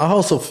I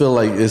also feel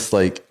like it's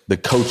like the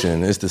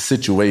coaching, it's the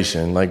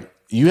situation. Like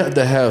you have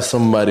to have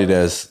somebody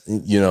that's,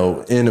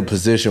 in a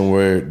position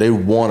where they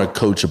want to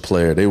coach a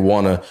player. They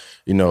want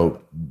to,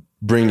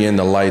 bring in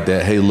the light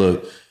that, hey,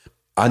 look,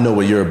 I know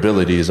what your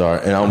abilities are,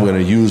 and I'm going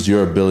to use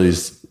your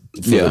abilities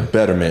for the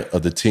betterment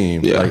of the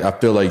team. Yeah. Like I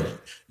feel like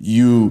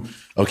you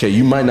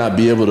might not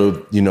be able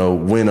to,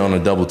 win on a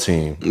double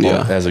team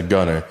as a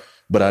gunner,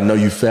 but I know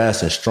you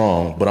fast and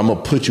strong, but I'm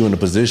going to put you in a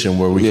position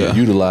where we can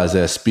utilize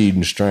that speed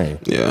and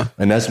strength. Yeah.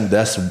 And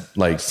that's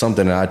like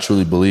something that I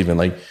truly believe in.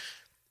 Like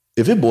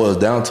if it boils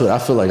down to it, I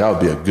feel like I would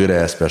be a good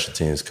ass special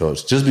teams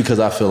coach just because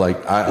I feel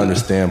like I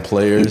understand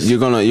players. You're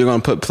gonna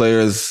put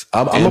players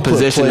in a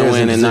position to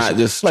win and not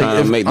just like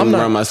trying to make them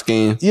run my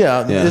scheme.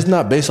 Yeah, it's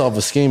not based off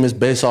of scheme. It's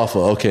based off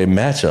of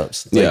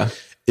matchups.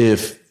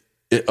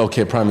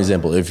 Like, prime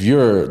example. If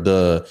you're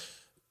the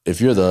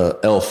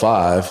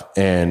L5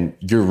 and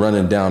you're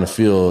running down the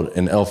field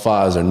and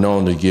L5s are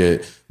known to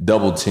get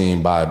double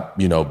teamed by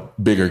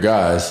bigger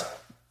guys,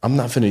 I'm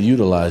not finna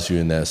utilize you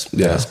in that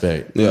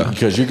aspect. Yeah.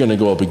 Because you're gonna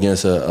go up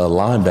against a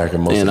linebacker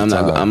most of the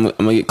time. I'm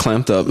gonna get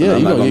clamped up. Yeah,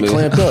 you're gonna get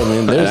clamped up. I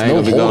mean, there's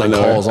no holding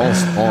calls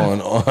on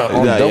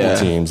double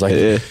teams.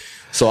 Like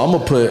so I'm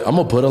gonna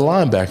put a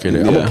linebacker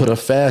there. I'm gonna put a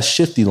fast,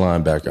 shifty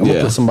linebacker. I'm gonna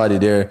put somebody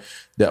there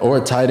or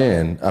a tight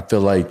end. I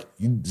feel like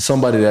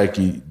somebody that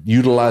can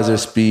utilize their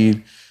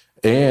speed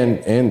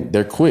and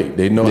they're quick.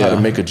 They know how to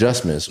make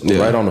adjustments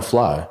right on the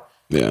fly.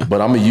 Yeah,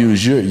 but I'm gonna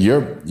use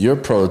your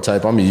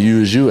prototype. I'm gonna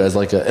use you as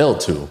like a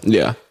L2.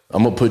 Yeah,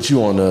 I'm gonna put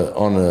you on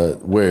a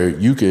where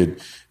you could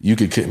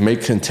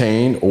make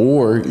contain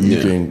or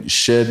you can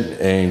shed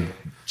and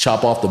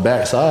chop off the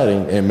backside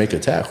and make a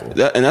tackle.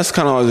 And that's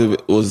kind of always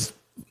was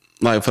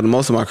like for the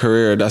most of my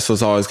career. That's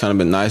what's always kind of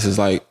been nice is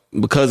like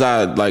because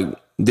I like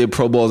did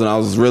Pro Bowls and I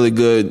was really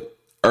good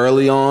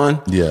early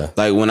on. Yeah,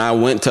 like when I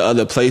went to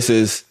other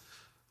places,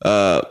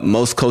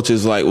 most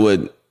coaches like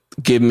would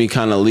give me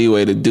kind of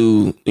leeway to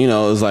do, it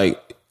was like,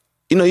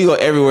 you go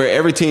everywhere.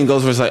 Every team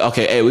goes where it's like,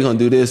 okay, hey, we're going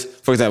to do this.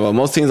 For example,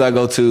 most teams I've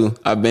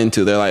been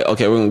to, they're like,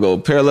 okay, we're going to go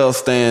parallel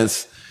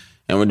stance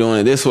and we're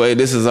doing it this way.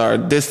 This is our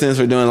distance.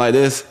 We're doing it like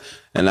this.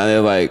 And now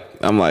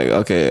I'm like,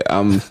 okay,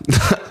 I'm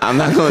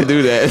not going to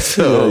do that.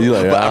 So,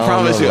 but I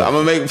promise you, I'm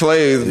going to make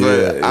plays,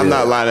 but I'm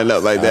not lining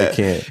up like that. I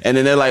can't. And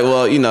then they're like,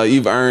 well,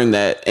 you've earned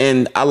that.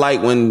 And I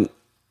like when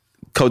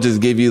coaches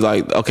give you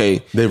like,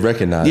 okay. They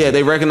recognize. Yeah,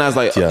 they recognize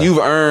like you've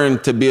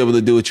earned to be able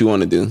to do what you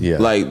want to do. Yeah.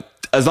 Like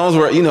as long as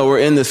we're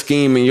in the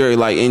scheme and you're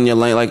like in your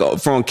lane, like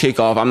from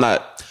kickoff, I'm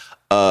not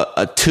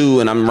a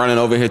 2 and I'm running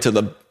over here to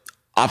the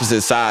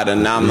opposite side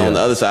and now I'm on the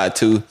other side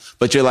too.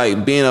 But you're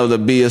like being able to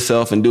be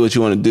yourself and do what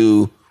you want to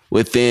do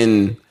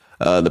within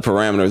the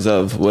parameters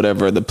of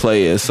whatever the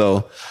play is.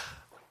 So,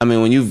 I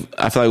mean,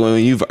 I feel like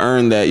when you've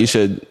earned that, you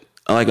should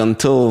like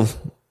until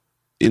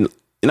you're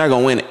not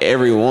gonna win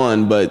every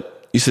one, but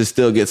you should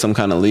still get some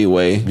kind of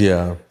leeway.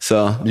 Yeah.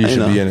 So you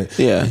should be in it.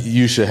 Yeah.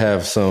 You should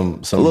have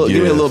some give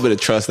me a little bit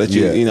of trust that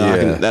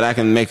that I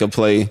can make a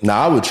play.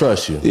 Nah, I would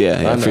trust you. Yeah.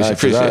 I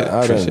appreciate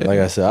it. Like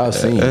I said, I've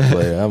seen you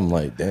play. I'm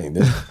like, dang,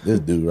 this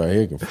dude right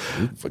here can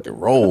fucking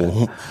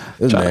roll.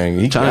 This man,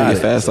 he trying to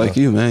get fast like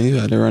you, man. You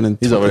out there running.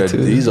 He's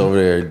over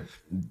there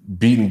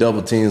beating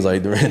double teams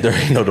like there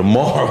ain't no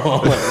tomorrow.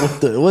 I'm like,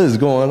 what is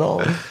going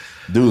on?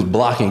 Dude's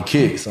blocking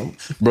kicks. I'm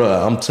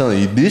telling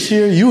you, this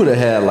year you would have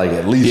had like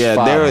at least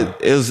 5.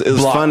 It was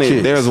funny.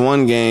 Kicks. There was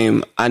one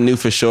game I knew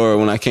for sure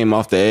when I came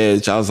off the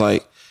edge. I was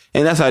like,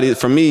 and that's how it is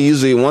for me.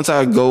 Usually, once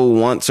I go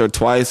once or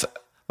twice,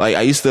 like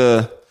I used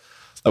to,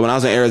 like when I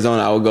was in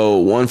Arizona, I would go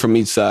one from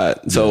each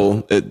side.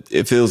 So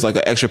it feels like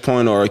an extra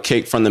point or a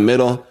kick from the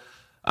middle.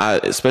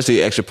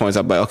 especially extra points,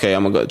 I'd be like, okay,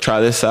 I'm gonna go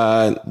try this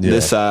side,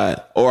 this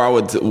side. Or I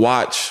would when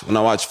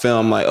I watch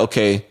film, like,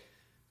 okay,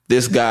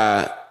 this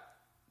guy,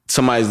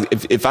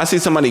 if I see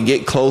somebody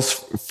get close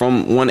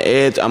from one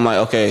edge, I'm like,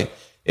 okay,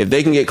 if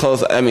they can get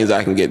close, that means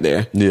I can get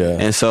there. Yeah.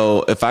 And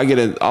so if I get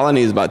it, all I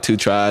need is about 2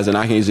 tries, and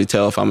I can usually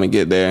tell if I'm gonna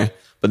get there.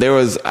 But there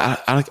was,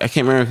 I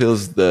can't remember if it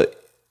was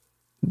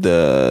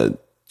the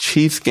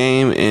Chiefs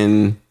game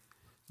in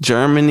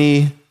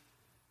Germany.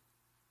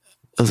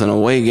 It was an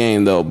away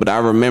game though, but I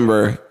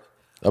remember.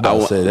 The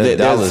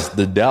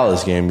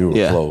Dallas game, you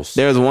were close.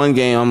 There was one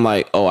game I'm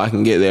like, oh, I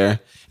can get there.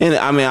 And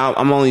I mean, I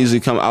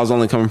was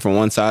only coming from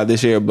one side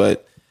this year,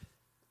 but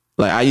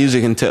like I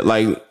usually can tell.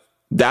 Like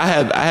I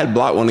had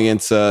blocked one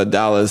against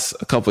Dallas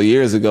a couple of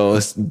years ago.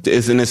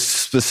 It's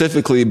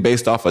specifically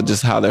based off of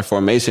just how their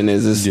formation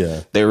is.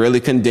 They're really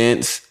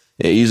condensed.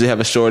 They usually have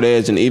a short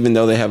edge, and even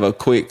though they have a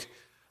quick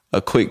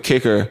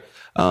kicker,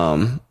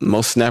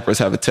 most snappers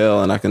have a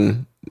tail, and I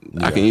can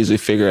usually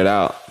figure it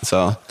out.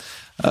 So,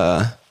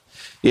 I've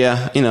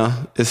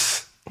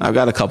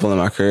got a couple in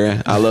my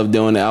career. I love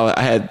doing it.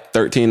 I had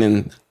 13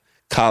 in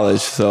college,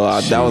 so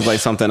that was like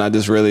something I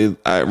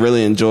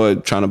really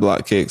enjoyed, trying to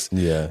block kicks.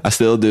 Yeah, I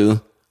still do,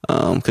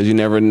 because you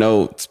never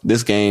know.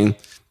 This game,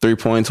 3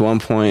 points, 1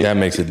 point, that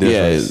makes a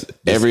difference.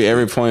 Yeah,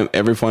 every point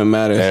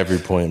matters. Every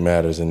point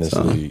matters in this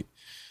league.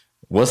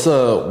 What's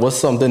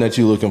something that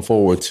you're looking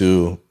forward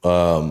to,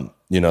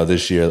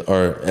 this year,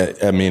 or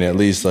I mean, at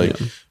least like.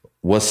 Yeah.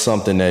 What's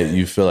something that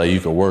you feel like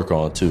you could work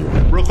on too?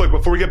 Real quick,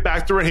 before we get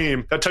back to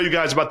Raheem, I'll tell you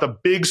guys about the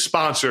big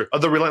sponsor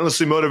of the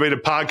Relentlessly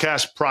Motivated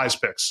podcast, Prize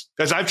Picks.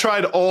 Guys, I've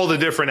tried all the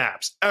different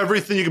apps,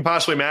 everything you can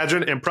possibly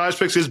imagine, and Prize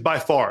Picks is by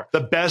far the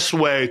best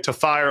way to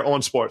fire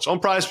on sports. On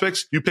Prize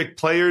Picks, you pick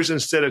players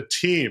instead of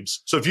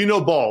teams. So if you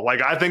know ball,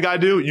 like I think I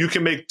do, you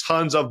can make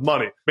tons of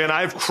money. Man,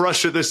 I've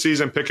crushed it this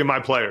season picking my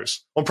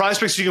players. On Prize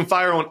Picks, you can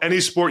fire on any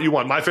sport you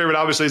want. My favorite,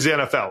 obviously, is the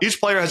NFL. Each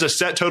player has a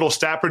set total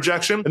stat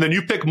projection, and then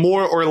you pick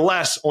more or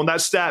less on that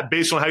stat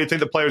based on how you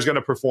think the player is going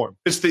to perform.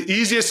 It's the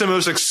easiest and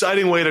most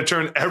exciting way to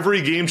turn every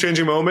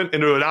game-changing moment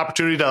into an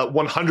opportunity to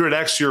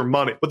 100x your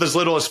money. With as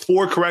little as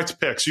 4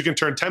 correct picks, you can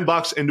turn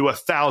 $10 into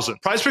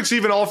 1,000. Prize Picks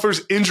even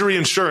offers injury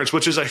insurance,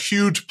 which is a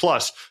huge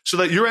plus, so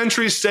that your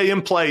entries stay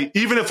in play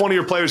even if one of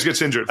your players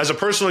gets injured. As a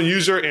personal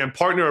user and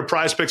partner of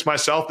Prize Picks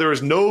myself, there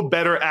is no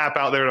better app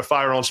out there to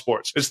fire on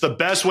sports. It's the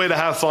best way to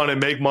have fun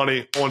and make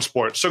money on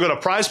sports. So go to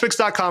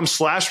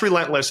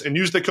prizepicks.com/relentless and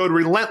use the code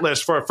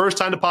relentless for a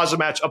first-time deposit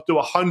match up to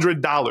 $100.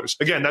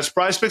 Again, that's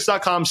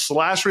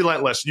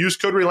prizepicks.com/relentless. Use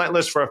code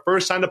relentless for a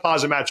first-time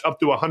deposit match up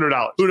to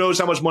 $100. Who knows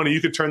how much money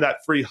you could turn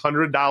that free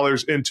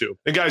 $100 into?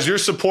 And guys, your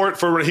support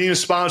for Raheem's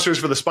sponsors,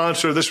 for the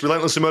sponsor of this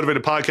Relentlessly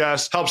Motivated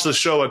podcast, helps the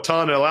show a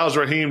ton and allows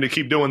Raheem to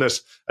keep doing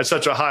this at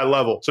such a high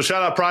level. So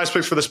shout out Prize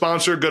Picks for the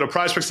sponsor. Go to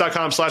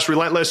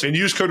prizepicks.com/relentless and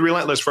use code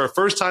relentless for a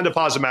first-time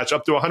deposit match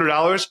up to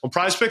 $100. On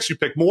Prize Picks, you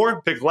pick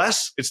more, pick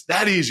less. It's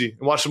that easy,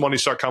 and watch the money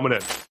start coming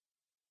in.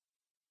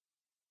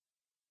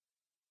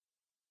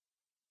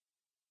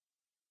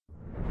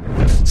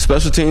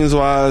 Special teams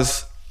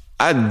wise,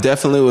 I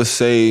definitely would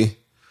say,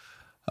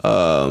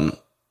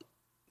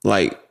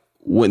 like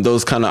when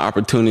those kind of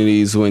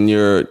opportunities, when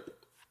you're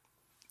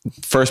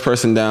first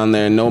person down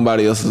there,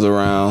 nobody else is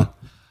around,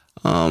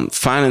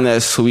 finding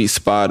that sweet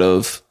spot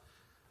of,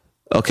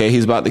 okay,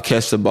 he's about to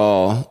catch the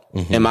ball.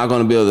 Mm-hmm. Am I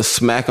going to be able to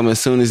smack him as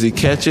soon as he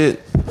catch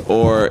it?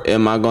 Or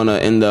am I going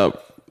to end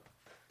up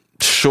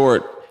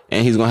short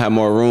and he's going to have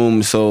more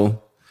room?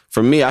 So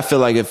for me, I feel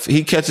like if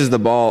he catches the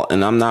ball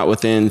and I'm not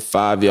within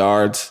 5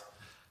 yards,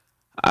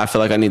 I feel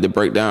like I need to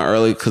break down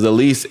early, because at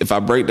least if I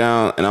break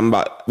down and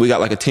we got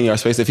like a 10-yard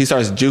space, if he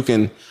starts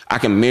juking, I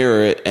can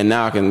mirror it and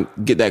now I can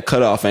get that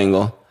cutoff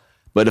angle.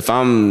 But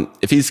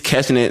if he's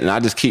catching it and I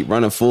just keep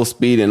running full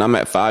speed and I'm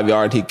at 5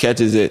 yards, he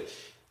catches it,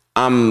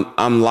 I'm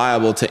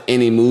liable to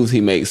any moves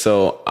he makes.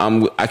 So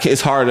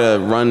it's hard to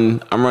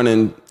run. I'm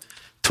running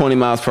 20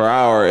 miles per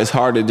hour. It's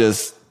hard to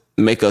just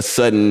make a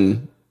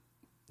sudden,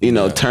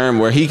 turn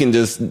where he can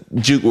just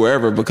juke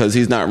wherever, because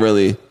he's not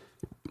really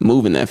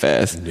moving that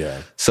fast.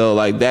 Yeah. So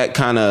like that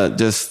kind of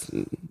just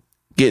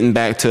getting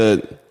back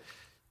to,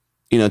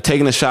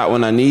 taking a shot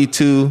when I need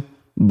to,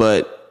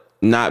 but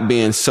not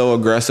being so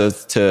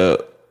aggressive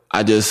to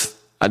I just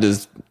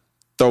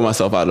throw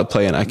myself out of the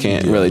play and I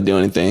can't really do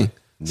anything.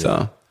 Yeah.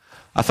 So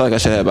I feel like I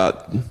should have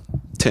about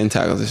 10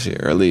 tackles this year,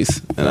 or at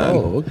least. And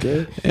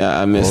okay.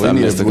 Yeah, I missed. We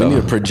need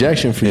a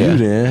projection for you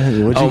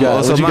then. What you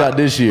got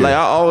this year? Like I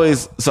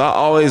always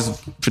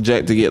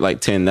project to get like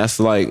 10. That's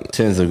like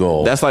 10's a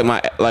goal. That's like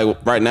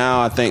right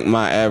now. I think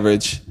my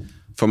average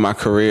for my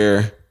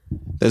career,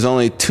 there's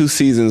only 2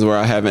 seasons where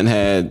I haven't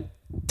had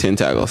 10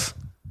 tackles.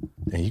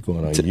 And you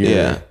going on a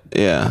year?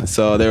 Yeah.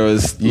 So there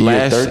was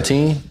year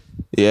 13.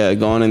 Yeah,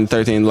 going in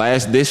 13.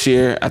 This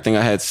year, I think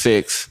I had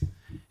 6.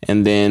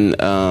 And then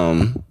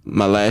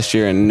my last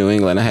year in New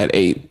England, I had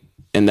 8,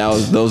 and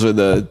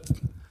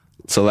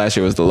so last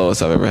year was the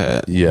lowest I've ever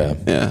had. Yeah.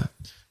 Yeah.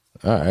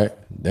 All right.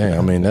 Damn,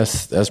 I mean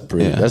that's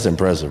pretty. Yeah. That's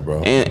impressive,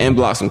 bro. And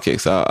block some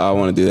kicks. I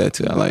want to do that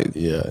too. I like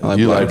you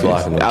like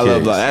blocking them kicks. I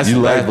love blocking.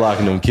 You like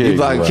blocking them kicks. You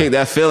block a kick,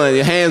 that feeling,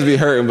 your hands be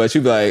hurting, but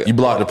you be like, you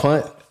block the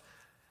punt.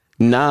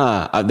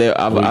 Nah, I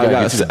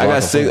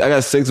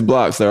got 6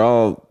 blocks. They're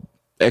all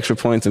extra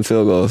points and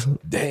field goals.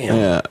 Damn.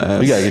 Yeah,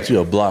 we gotta get you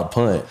a block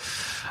punt.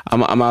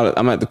 I'm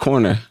at the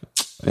corner.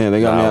 Yeah,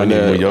 they got me out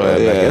there. Your ass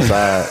back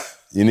inside.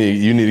 You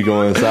need to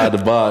go inside the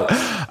box.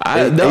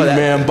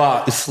 Eight-man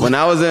box. When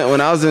I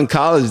was in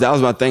college, that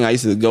was my thing. I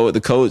used to go with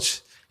the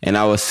coach, and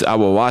I would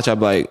watch. I'd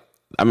be like,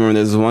 I remember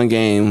there was one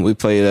game we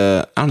played.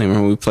 I don't even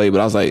remember who we played,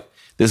 but I was like,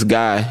 this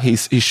guy, he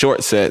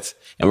short sets,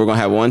 and we're gonna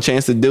have one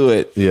chance to do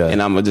it. Yeah.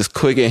 And I'm gonna just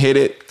quick and hit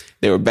it.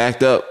 They were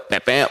backed up,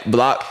 bam,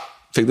 block,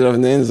 picked it up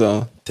in the end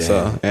zone. Damn.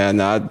 So yeah,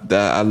 no,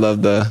 I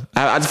love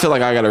I just feel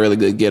like I got a really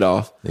good get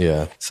off.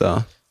 Yeah.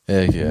 So.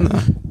 Heck yeah. No.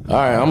 All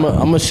right, I'm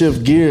gonna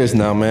shift gears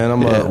now, man.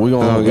 We're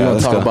gonna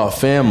talk about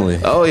family.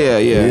 Oh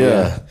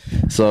yeah.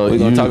 So we're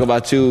gonna talk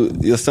about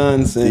your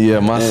sons.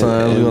 My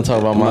son. We're gonna talk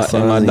about my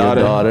son and your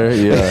daughter.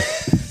 Yeah.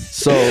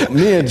 So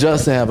me and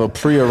Justin have a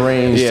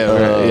prearranged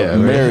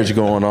marriage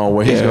going on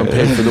where he's gonna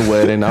pay for the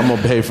wedding. I'm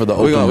gonna pay for the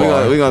open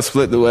bar. We're gonna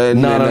split the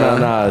wedding.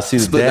 No. See,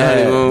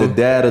 the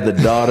dad or the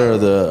daughter or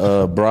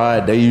the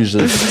bride, they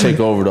usually take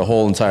over the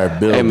whole entire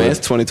bill. Hey man, it's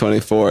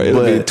 2024.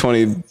 It'll be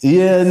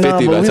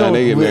 2050 by the time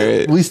they get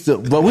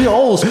married. But we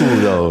old school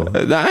though.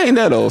 I ain't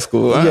that old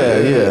school. You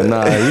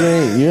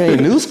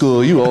ain't new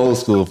school. You old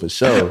school for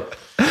sure.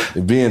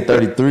 Being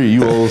 33,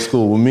 you old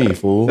school with me,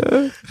 fool.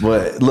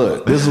 But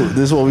look, this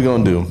is what we're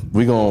gonna do.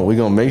 We're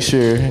gonna make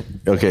sure.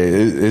 Okay,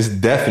 it's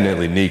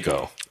definitely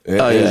Nico.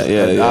 Out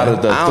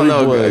of the three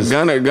boys,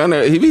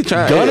 Gunner, he be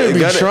trying. Gunner be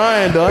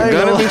trying, though.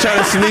 Gunner be trying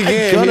to sneak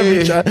in. Gunner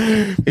be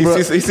trying.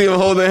 He see him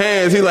holding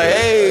hands. He like,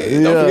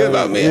 hey, don't forget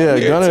about me. Yeah,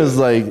 Gunner's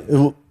like,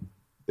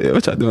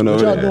 what y'all doing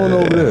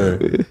over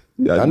there?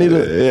 I need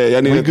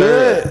a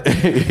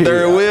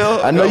third wheel.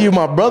 I know you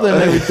my brother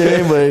and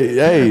everything, but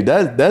hey,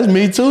 that's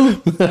me too.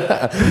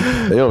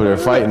 They over there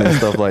fighting and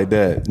stuff like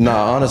that.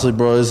 Nah, honestly,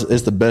 bro,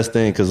 it's the best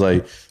thing because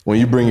like when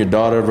you bring your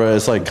daughter, bro,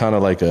 it's like kind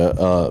of like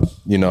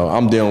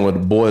I'm dealing with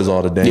the boys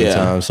all the damn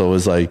time, so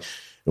it's like.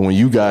 When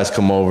you guys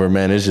come over,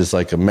 man, it's just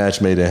like a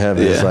match made in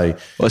heaven. Yeah. It's like,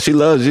 well, she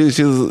loves you.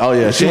 She was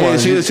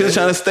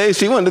trying to stay.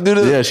 She wanted to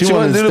do the she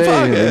wanted to do the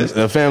podcast.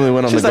 The family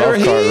went on the golf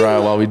cart ride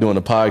while we doing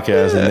the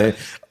podcast, and they,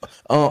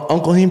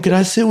 Uncle Heem, can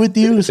I sit with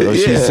you? So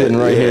she's sitting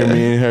right here,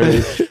 me and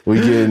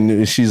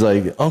her. She's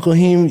like, Uncle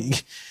Heem,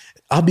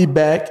 I'll be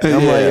back. And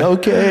I'm like,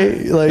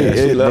 okay, like,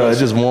 it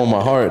just warmed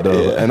my heart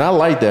though, and I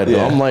like that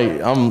though.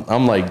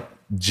 I'm like.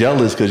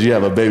 Jealous because you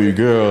have a baby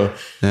girl.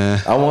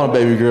 I want a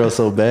baby girl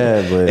so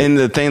bad, but and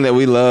the thing that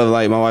we love,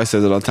 like my wife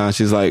says it all the time.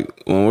 She's like,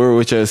 when we're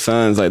with your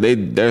sons, like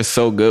they're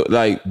so good.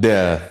 Like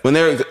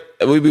when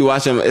we be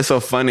watching. It's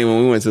so funny when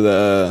we went to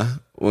the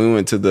what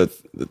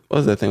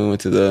was that thing? We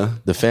went to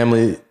the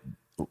family.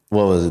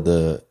 What was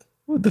it?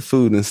 With the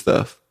food and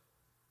stuff.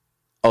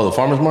 Oh, the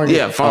farmer's market.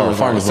 Yeah, farmer's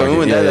market. So we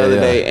went there the other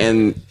day,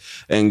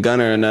 and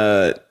Gunner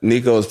and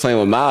Nico was playing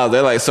with Miles.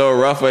 They're like so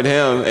rough with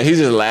him, and he's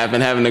just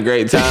laughing, having a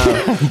great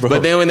time.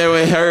 But then when they're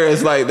with her,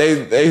 it's like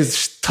they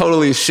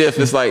totally shift.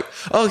 It's like,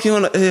 oh, you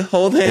want to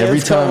hold hands?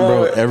 Every time,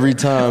 bro. Every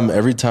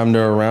time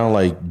they're around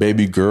like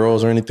baby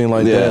girls or anything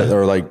like that,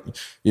 or like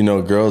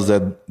girls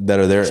that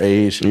are their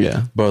age,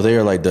 bro, they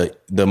are like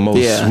the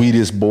most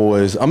sweetest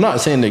boys. I'm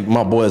not saying that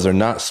my boys are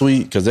not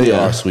sweet because they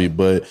are sweet,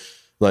 but.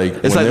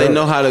 Like it's like they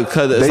know how to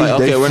cut it. It's like,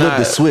 okay, we're not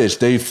the switch.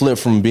 They flip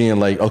from being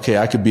like, okay,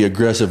 I could be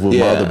aggressive with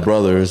my other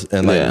brothers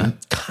and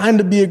like kind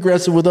of be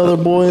aggressive with other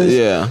boys.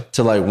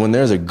 To like when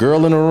there's a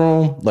girl in the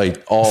room,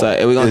 like all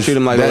we're gonna treat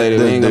them like a lady.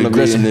 The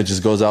aggression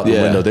just goes out the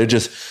window.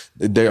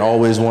 They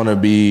always want to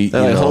be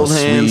like, hold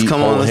hands, sweet,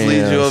 come on, let's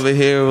lead you over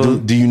here.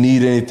 Do you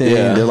need anything?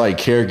 They're like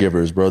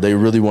caregivers, bro. They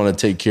really want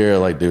to take care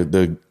of like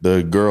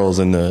the girls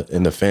in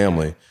the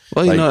family.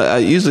 Well,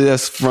 like, usually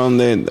that's from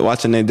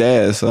watching their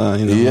dads. I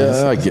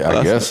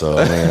guess so,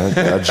 man.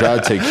 I try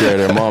to take care of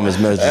their mom as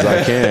much as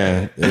I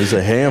can. It's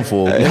a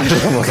handful.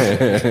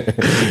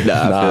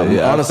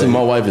 Honestly,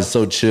 my wife is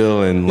so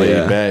chill and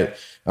laid back.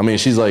 I mean,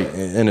 she's like,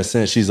 in a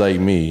sense, she's like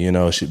me,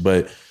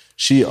 but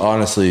she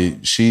honestly,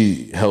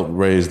 she helped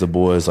raise the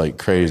boys like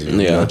crazy,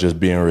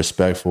 just being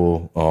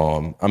respectful.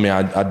 I mean,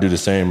 I do the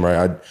same,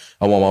 right?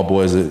 I want my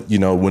boys to,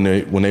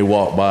 when they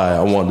walk by,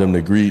 I want them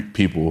to greet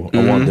people.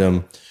 I want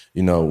them,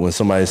 when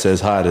somebody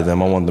says hi to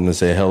them, I want them to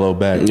say hello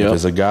back. If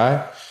it's a guy,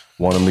 I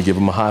want them to give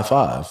them a high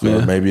five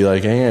or maybe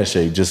like a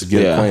handshake, just to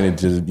get acquainted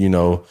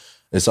to,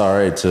 it's all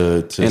right to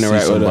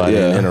interact see somebody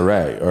and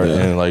interact.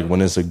 And like when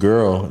it's a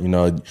girl,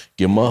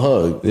 give them a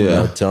hug,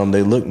 tell them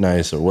they look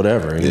nice or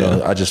whatever.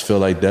 I just feel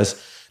like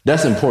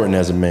that's important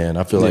as a man.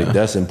 I feel like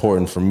that's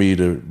important for me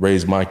to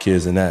raise my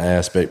kids in that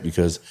aspect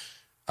because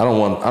I don't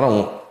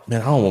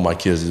want my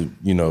kids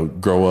to,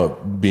 grow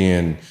up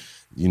being,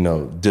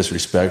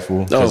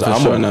 disrespectful.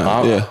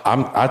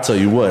 I tell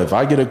you what, if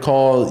I get a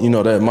call,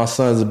 that my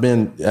sons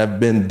have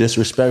been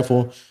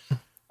disrespectful,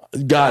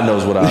 God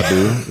knows what I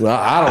do. Well,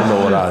 I don't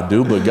know what I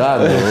do, but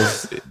God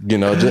knows. You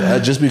know,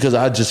 just because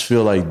I just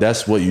feel like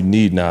that's what you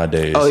need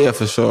nowadays. Oh yeah,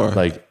 for sure.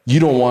 Like you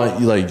don't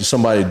want like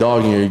somebody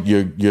dogging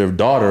your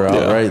daughter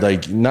out, right?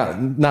 Like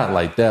not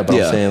like that, but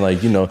I'm saying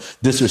like, you know,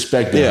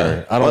 disrespecting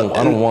her. I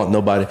don't want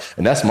nobody,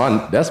 and that's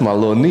my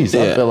little niece.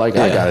 I feel like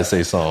I gotta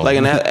say something. Like,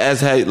 and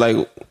as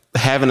like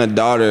having a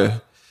daughter,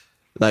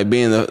 like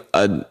being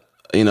the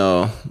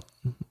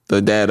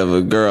dad of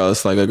a girl,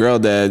 it's like a girl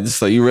dad.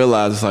 Just like you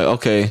realize, it's like,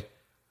 okay,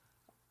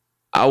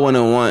 I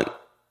wouldn't want,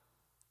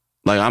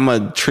 like, I'm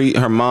going to treat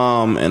her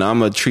mom and I'm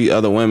going to treat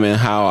other women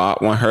how I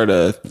want her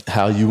to.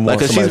 How you want like,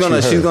 somebody to treat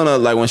her. She's going to,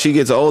 like, when she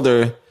gets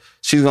older,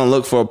 she's going to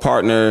look for a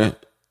partner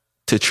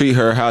to treat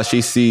her how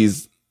she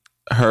sees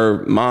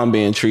her mom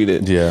being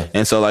treated. Yeah.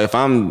 And so, like, if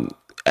I'm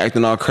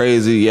acting all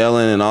crazy,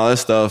 yelling and all that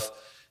stuff,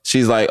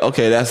 she's like,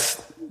 okay,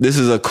 this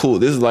is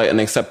like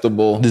an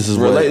acceptable. This is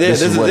normal.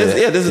 This is normal.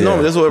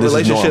 This is what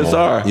relationships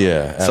are.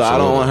 Yeah. Absolutely. So I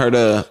don't want her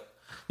to,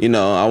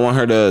 I want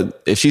her to,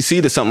 if she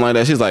sees something like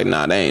that, she's like,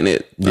 nah, that ain't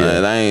it. Yeah.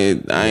 I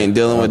ain't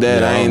dealing with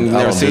that. I ain't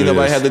never seen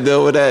nobody have to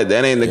deal with that.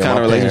 That ain't the kind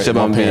of relationship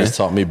I'm in. My parents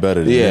taught me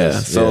better than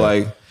this. So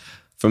like,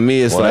 for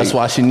me, it's like, that's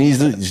why she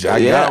needs it. I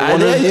got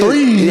one of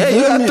three. Yeah,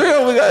 you got 3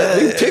 of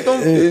them. We pick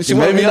them. She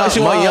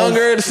want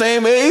younger, the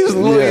same age, a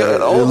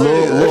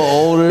little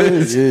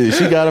older.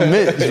 She got a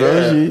mix,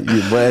 bro.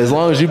 But as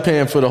long as you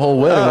paying for the whole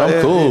wedding,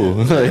 I'm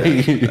cool.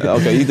 Okay,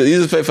 you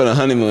just pay for the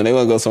honeymoon. They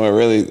want to go somewhere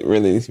really.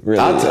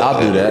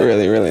 I'll do that.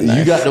 Really, really nice.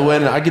 You got the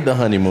wedding, I get the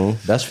honeymoon.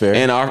 That's fair.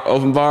 And our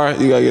open bar,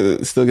 you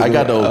gotta still get. I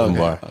got the open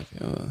bar.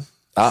 Okay.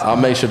 I'll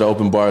make sure the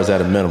open bar is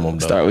at a minimum,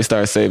 though. We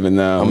start saving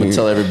now. I'm going to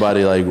tell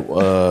everybody, like,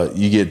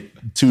 you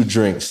get 2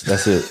 drinks.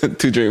 That's it.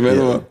 2 drink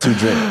minimum? Yeah, 2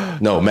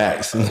 drink. No,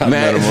 max. Not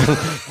minimum.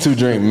 2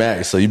 drink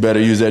max. So you better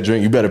use that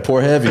drink. You better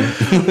pour heavy.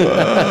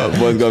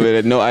 Boys going to be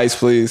there. No ice,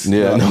 please.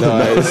 Yeah, no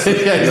ice.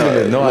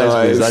 No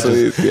ice,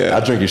 please. I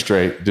drink it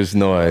straight. Just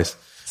no ice.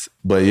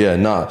 But yeah,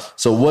 nah.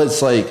 So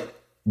what's like,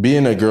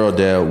 being a girl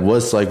dad,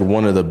 what's like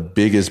one of the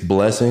biggest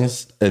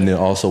blessings? And then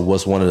also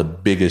what's one of the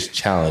biggest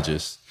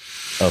challenges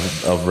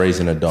of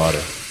raising a daughter?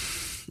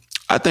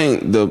 I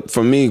think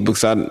for me,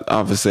 because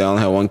obviously I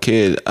only have one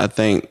kid, I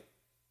think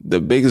the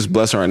biggest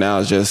blessing right now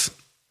is just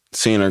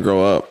seeing her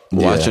grow up,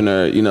 watching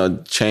her,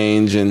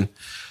 change. And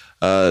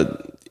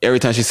every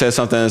time she says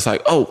something, it's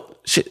like, oh,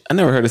 shit, I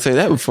never heard her say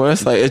that before.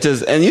 It's like, it's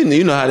just, and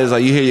you know how it is,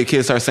 like you hear your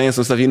kids start saying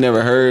some stuff you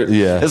never heard.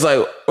 Yeah. It's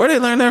like, where they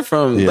learn that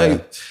from? Yeah.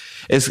 Like,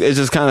 it's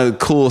just kind of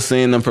cool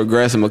seeing them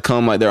progress and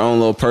become like their own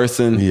little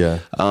person. Yeah.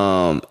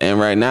 And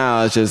right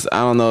now it's just, I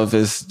don't know if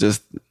it's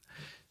just,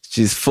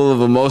 she's full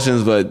of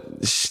emotions, but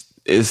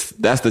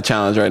that's the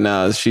challenge right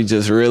now. She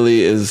just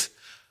really is.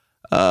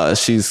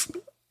 She's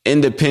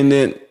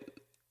independent,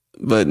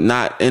 but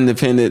not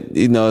independent.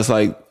 It's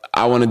like,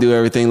 I want to do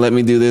everything. Let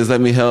me do this.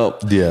 Let me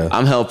help. Yeah,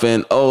 I'm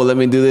helping. Oh, let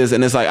me do this.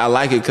 And it's like, I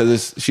like it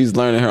because she's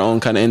learning her own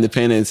kind of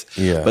independence.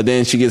 Yeah. But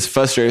then she gets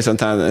frustrated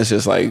sometimes, and it's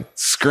just like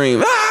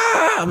scream.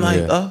 Ah! I'm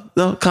like, oh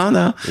no, calm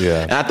down.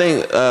 Yeah. And I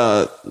think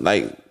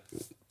like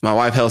my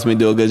wife helps me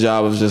do a good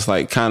job of just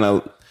like kind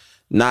of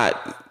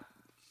not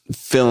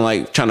feeling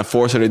like trying to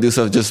force her to do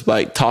stuff, just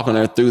like talking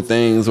her through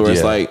things where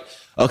it's like,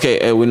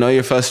 okay, we know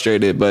you're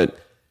frustrated, but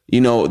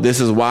this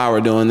is why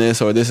we're doing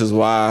this, or this is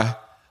why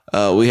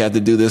we have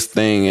to do this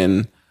thing.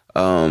 And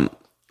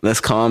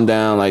let's calm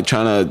down, like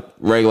trying to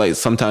regulate.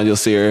 Sometimes you'll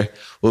see her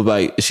with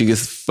like, she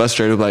gets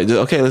frustrated, like,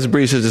 okay, let's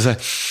breathe. She'll just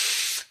like,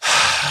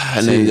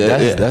 and see,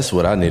 that's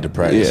what I need to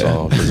practice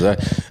on. Cause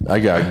I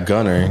got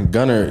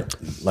Gunner,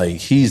 like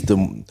he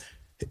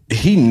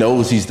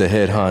knows he's the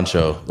head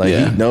honcho. Like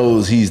he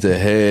knows he's the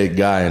head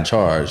guy in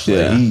charge.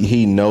 Like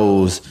he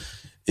knows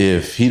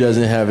if he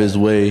doesn't have his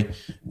way,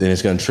 then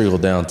it's going to trickle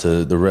down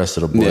to the rest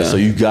of the boys. So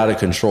you got to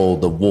control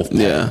the wolf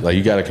pack. Like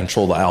you got to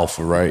control the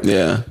alpha, right?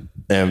 Yeah.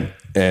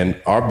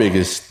 And our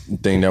biggest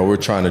thing that we're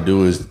trying to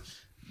do is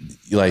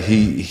like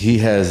he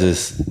has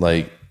this,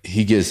 like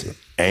he gets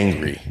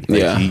angry.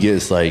 Like he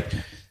gets like,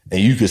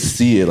 and you could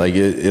see it, like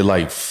it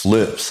like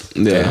flips.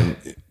 Yeah.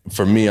 And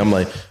for me, I'm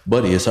like,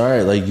 buddy, it's all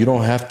right. Like you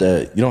don't have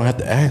to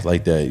act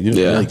like that. You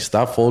like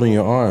stop folding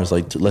your arms.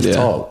 Like let's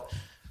talk.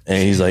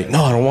 And he's like,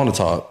 no, I don't want to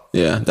talk.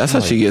 Yeah, that's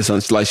how she gets.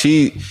 Like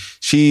she'll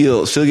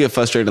get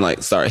frustrated and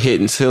like start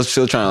hitting. She'll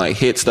try and like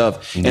hit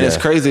stuff. And it's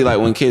crazy like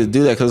when kids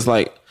do that, because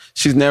like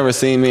she's never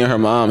seen me or her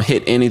mom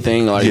hit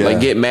anything like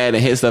get mad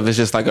and hit stuff. It's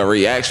just like a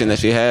reaction that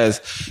she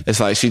has. It's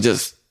like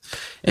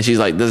and she's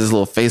like does this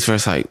little face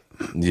first, like.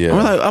 Yeah,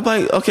 I'm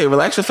like, okay,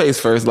 relax your face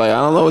first. Like, I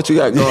don't know what you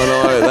got going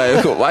on.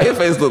 Like, why your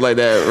face look like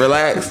that?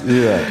 Relax.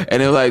 Yeah.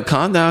 And they're like,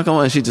 calm down, come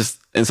on.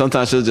 And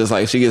sometimes she'll just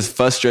like, she gets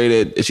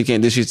frustrated. If she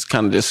can't do, she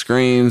kind of just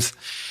screams.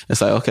 It's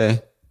like, okay,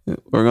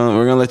 we're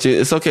gonna let you.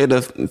 It's okay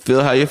to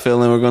feel how you're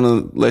feeling. We're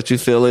gonna let you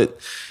feel it.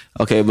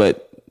 Okay,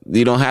 but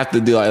you don't have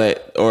to do like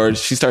that. Or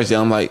she starts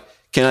yelling, I'm like,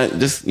 can I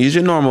just use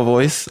your normal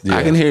voice? Yeah.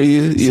 I can hear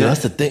you. See,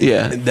 that's the thing.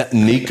 Yeah. That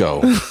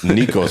Nico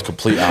is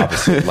complete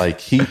opposite. Like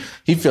he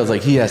feels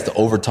like he has to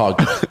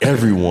overtalk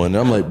everyone.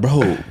 I'm like,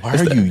 bro, why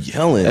are you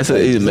yelling? He's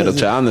a middle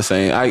child. I'm the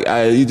same.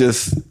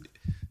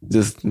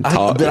 just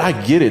talk. But I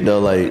get it though.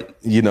 Like,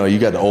 you know, you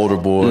got the older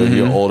boy,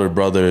 your older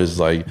brother is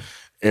like,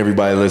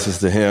 everybody listens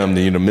to him.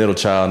 Then you're the middle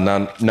child.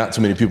 Not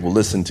too many people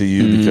listen to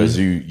you because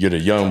you're the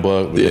young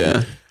buck.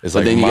 Yeah. It's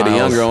but like then you Miles, get a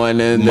younger one.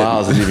 Then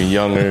Miles is even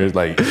younger.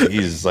 Like,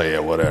 he's just like, yeah,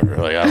 whatever.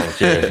 Like, I don't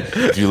care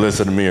if you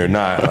listen to me or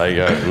not. Like,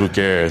 who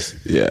cares?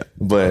 Yeah.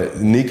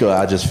 But Nico,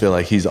 I just feel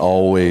like he's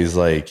always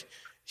like,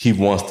 he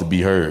wants to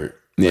be heard.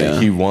 Yeah.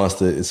 Like, he wants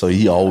to. So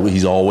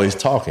he's always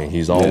talking.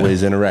 He's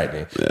always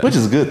interacting, which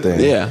is a good thing.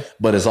 Yeah.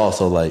 But it's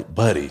also like,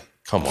 buddy,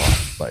 come on,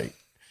 like.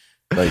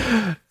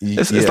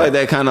 It's like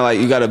that kind of like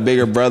you got a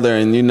bigger brother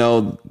and you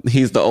know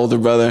he's the older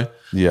brother.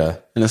 Yeah.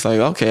 And it's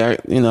like, okay,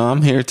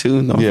 I'm here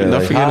too. Don't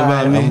like, forget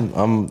about me.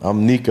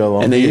 I'm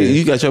Nico. And then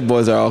you got your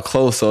boys are all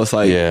close. So it's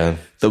like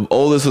the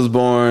oldest was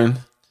born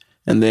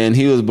and then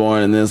he was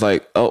born and then it's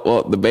like, oh,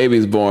 well, the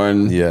baby's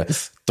born. Yeah.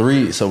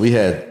 3. So we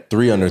had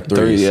 3 under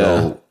 3.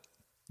 So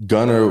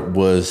Gunner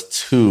was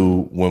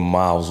 2 when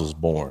Miles was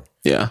born.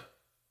 Yeah.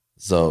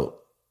 So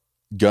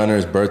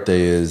Gunner's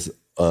birthday is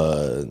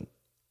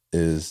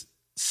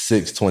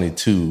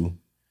 6/22,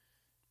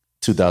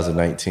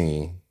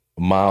 2019.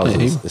 Miles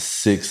is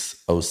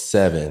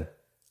 6/07,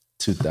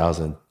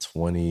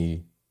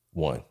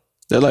 2021.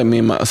 They're like me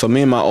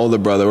and my older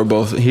brother, we're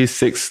both he's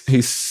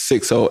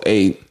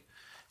 6/08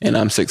 and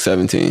I'm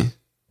 6/17.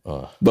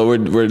 But we're a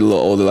little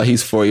older. Like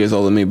he's 4 years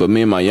older than me. But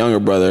me and my younger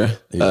brother,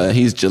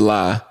 he's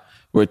July.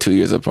 We're 2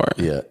 years apart.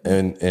 Yeah,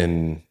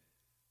 and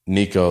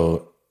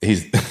Nico,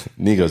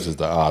 Nico's just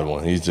the odd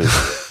one. He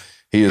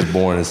is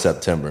born in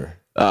September.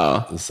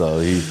 Oh, so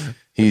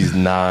he's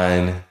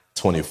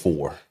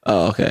 9/24.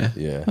 Oh, okay.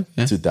 Yeah,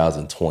 okay.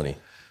 2020.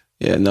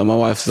 Yeah, no, my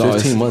wife's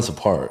 15 months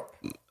apart.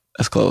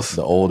 That's close.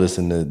 The oldest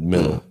in the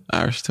middle.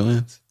 Irish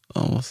twins,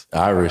 almost.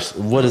 Irish.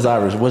 What is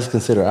Irish? What's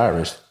considered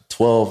Irish?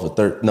 12 or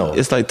 13? No,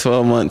 it's like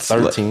 12 months.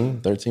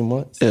 13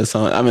 months. Yeah,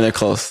 so I mean they're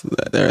close.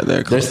 They're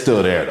close. They're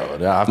still there though.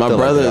 My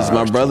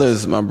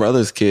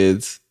brother's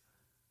kids.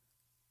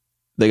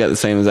 They got the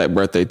same exact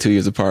birthday, 2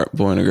 years apart,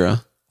 boy and a girl.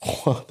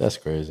 That's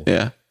crazy.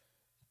 Yeah.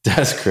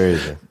 That's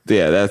crazy.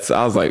 Yeah,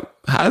 I was like,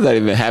 how does that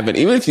even happen?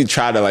 Even if you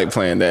try to like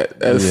plan that.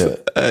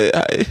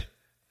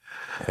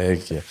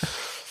 Heck yeah.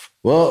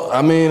 Well,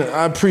 I mean,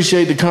 I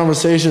appreciate the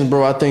conversation,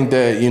 bro. I think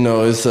that,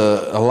 it's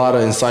a lot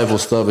of insightful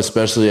stuff,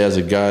 especially as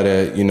a guy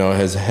that,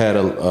 has had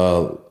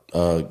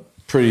a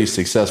pretty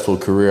successful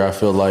career, I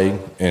feel like,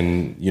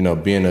 and,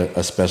 being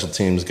a special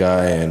teams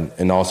guy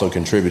and also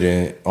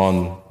contributing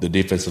on the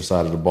defensive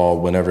side of the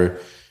ball whenever,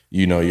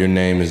 your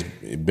name has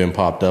been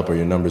popped up or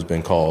your number's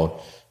been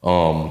called.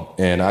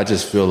 And I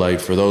just feel like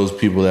for those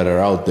people that are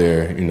out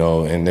there,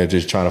 and they're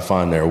just trying to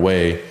find their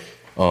way,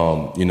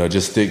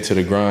 just stick to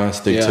the grind,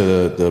 stick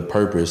to the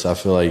purpose. I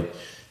feel like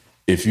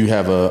if you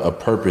have a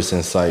purpose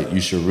in sight,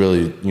 you should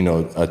really,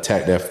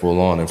 attack that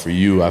full on. And for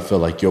you, I feel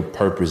like your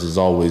purpose has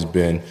always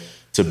been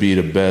to be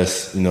the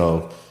best,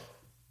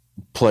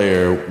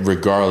 player,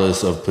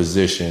 regardless of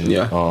position,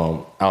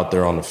 out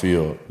there on the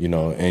field,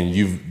 and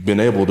you've been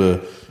able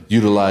to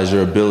utilize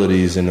your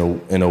abilities in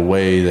a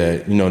way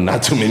that,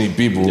 not too many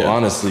people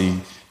honestly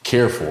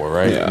care for,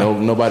 right? Yeah.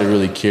 Nobody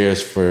really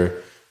cares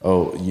for,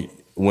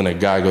 when a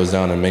guy goes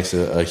down and makes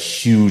a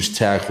huge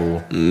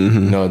tackle,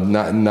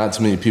 not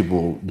too many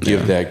people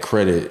give that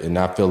credit. And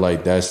I feel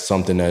like that's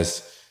something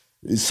that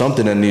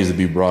needs to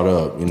be brought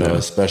up,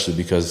 especially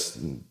because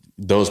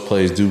those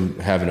plays do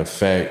have an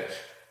effect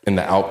in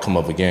the outcome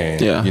of a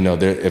game. Yeah.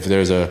 If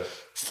there's a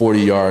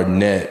 40-yard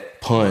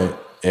net punt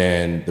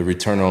and the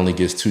returner only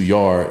gets 2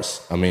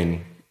 yards, I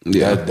mean,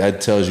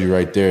 that tells you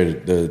right there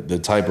the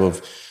type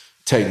of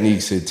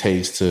techniques it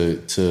takes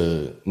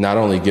to not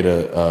only get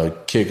a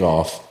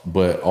kickoff,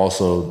 but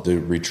also to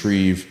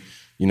retrieve,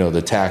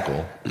 the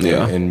tackle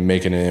and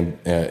making an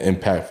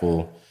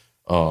impactful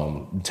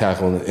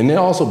tackle. And it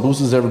also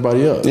boosts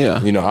everybody up. Yeah.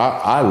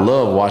 I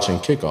love watching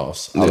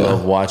kickoffs. I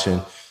love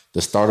watching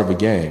the start of a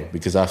game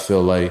because I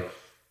feel like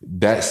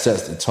that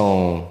sets the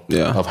tone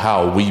of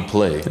how we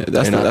play. Yeah,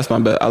 that's my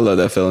bet. I love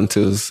that feeling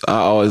too. I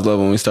always love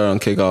when we start on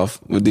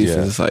kickoff with defense.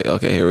 Yeah. It's like,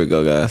 okay, here we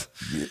go, guys.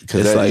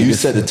 Because you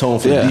set the tone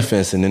for the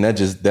defense, and then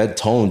that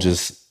tone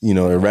just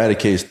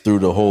eradicates through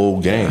the whole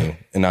game. Yeah.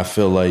 And I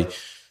feel like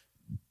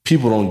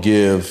people don't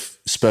give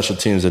special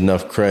teams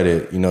enough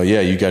credit.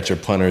 You got your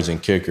punters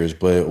and kickers,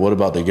 but what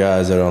about the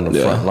guys that are on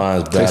the front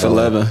lines? Takes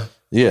 11.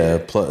 Yeah,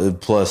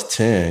 plus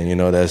 10.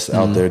 That's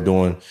out there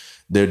doing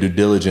their due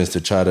diligence to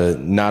try to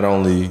not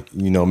only,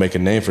 make a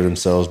name for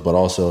themselves, but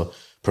also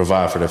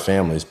provide for their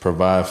families,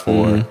 provide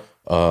for,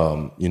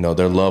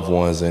 their loved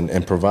ones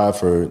and provide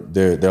for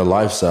their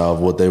lifestyle of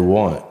what they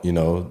want.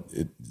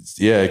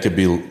 It could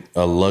be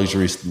a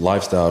luxury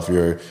lifestyle if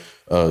you're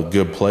a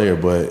good player,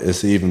 but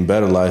it's an even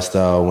better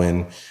lifestyle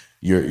when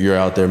you're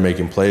out there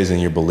making plays and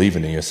you're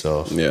believing in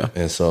yourself. Yeah.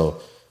 And so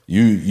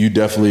you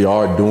definitely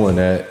are doing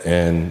that.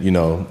 And,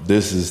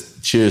 this is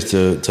cheers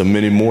to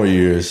many more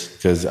years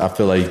because I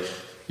feel like,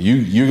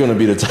 You're gonna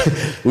be the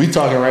type. We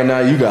talking right now.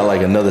 You got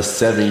like another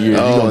 7 years. You're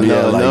gonna be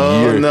at like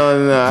year.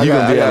 No. You're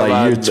gonna be at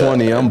like year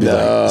 20. I'm gonna be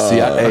like, see,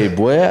 hey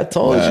boy, I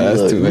told you.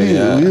 Look,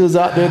 we was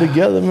out there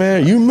together,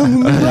 man. You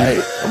remember me, right?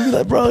 I'm be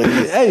like, bro,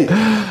 hey,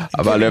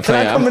 I'm out there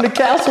playing. I'm in the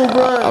castle,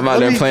 bro. I'm out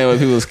there playing with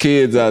people's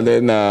kids out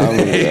there now.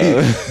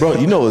 Bro,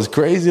 you know what's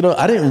crazy though?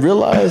 I didn't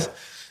realize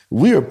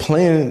we were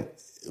playing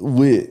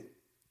with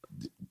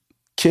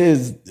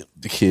kids.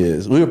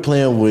 We were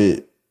playing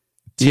with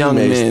young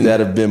men that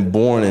have been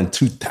born in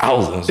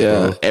 2000s.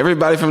 Yeah, bro.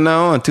 Everybody from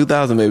now on,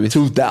 2000 baby.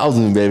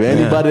 2000 baby.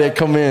 Anybody that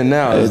come in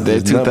now is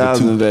they're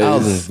 2000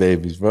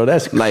 babies, bro.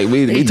 That's like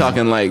we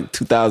talking like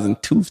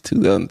 2002,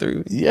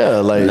 2003. Yeah,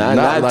 like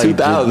not like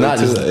 2000, not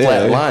just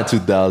flat line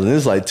 2000.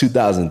 It's like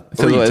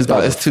 2003. It's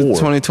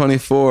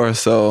 2024,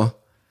 so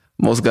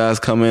most guys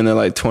come in at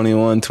like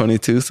 21,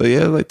 22. So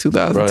yeah, like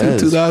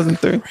 2002,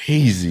 2003.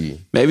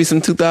 Crazy. Maybe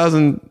some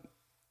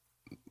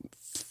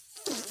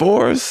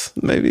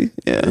 2004s, maybe.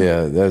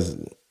 Yeah, that's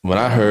when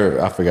I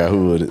heard. I forgot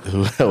who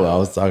I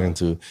was talking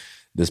to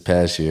this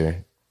past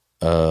year.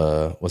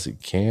 Was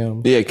it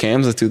Cam? Yeah,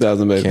 Cam's a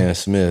 2000 baby. Cam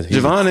Smith.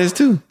 Javon is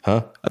too.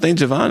 Huh? I think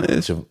Javon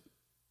is.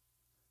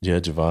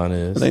 Javon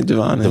is. I think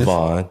Javon is.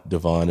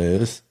 Devon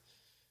is.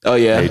 Oh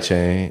yeah.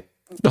 A-Chain.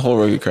 The whole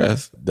rookie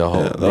class. The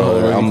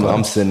whole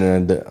I'm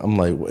sitting there. I'm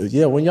like,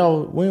 yeah. When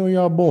were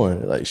y'all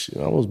born? Like, shit,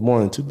 I was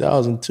born in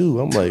 2002.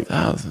 I'm like,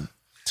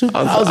 2002.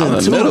 I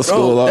was in middle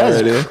school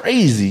already. That's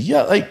crazy.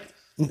 Yeah, like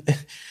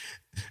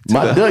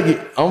my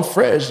Dougie. I'm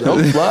fresh.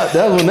 I'm fly.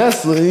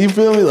 That's you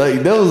feel me?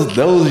 Like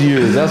those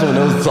years. That's when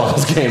those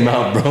songs came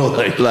out, bro.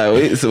 Like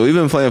we've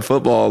been playing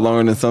football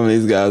longer than some of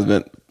these guys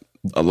been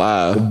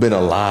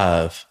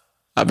alive.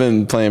 I've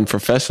been playing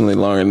professionally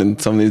longer than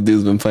some of these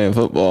dudes been playing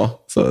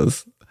football. So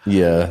it's.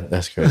 Yeah,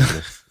 that's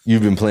crazy.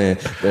 You've been playing.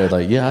 They're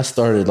like, yeah, I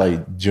started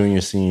like junior,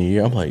 senior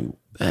year. I'm like,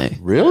 dang,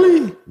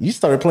 really? You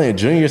started playing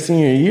junior,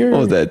 senior year?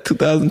 What was that?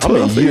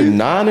 2012? I'm in year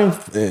 9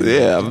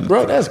 and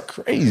bro, that's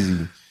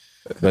crazy.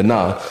 But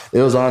nah,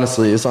 it's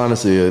honestly a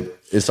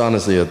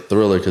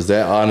thriller because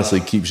that honestly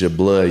keeps your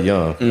blood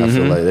young. I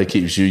feel like that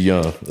keeps you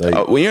young.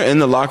 Like when you're in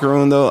the locker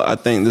room, though, I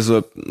think this is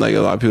what like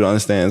a lot of people don't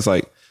understand. It's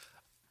like.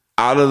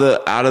 Out of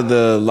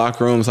the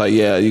locker rooms, like,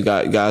 yeah, you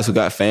got guys who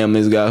got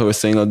families, guys who are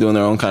single, doing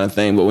their own kind of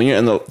thing. But when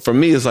you're for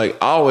me, it's like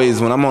always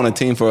when I'm on a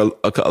team for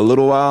a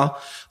little while,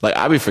 like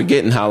I be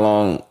forgetting how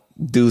long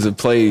dudes have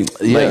played.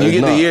 Yeah, like you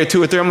get the year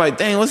 2 or 3, I'm like,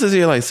 dang, what's this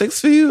year, like 6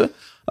 for you?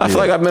 I feel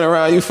like I've been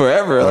around you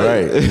forever.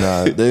 Like. Right.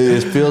 Nah,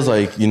 it feels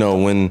like,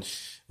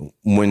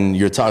 when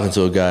you're talking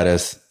to a guy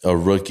that's a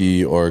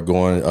rookie or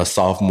a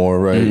sophomore,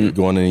 right,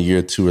 going in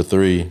year 2 or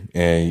 3,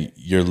 and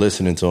you're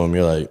listening to him,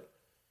 you're like,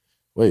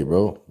 wait,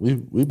 bro,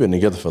 we've been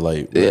together for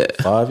like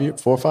 4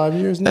 or 5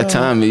 years now. That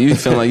time, you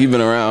feel like you've been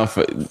around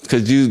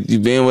because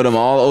you've been with them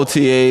all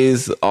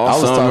OTAs, all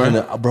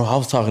summer. I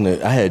was talking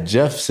to. I had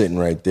Jeff sitting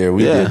right there.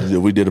 We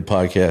did a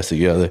podcast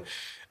together,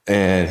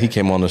 and he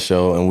came on the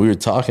show, and we were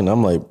talking.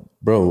 I'm like,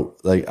 bro,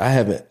 like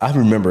I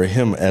remember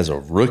him as a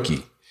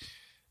rookie.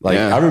 Like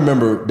I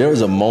remember there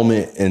was a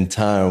moment in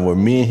time where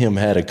me and him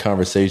had a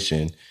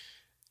conversation,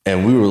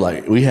 and we were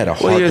like, we had a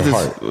heart to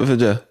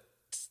heart.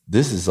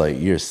 This is like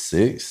year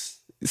 6.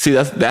 See,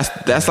 that's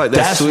like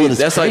that sweet.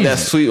 That's crazy. Like that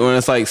sweet when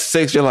it's like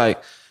 6. You're like,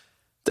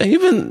 dang,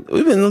 we've been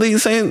in the league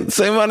same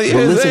amount of years.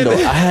 But listen, though,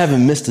 I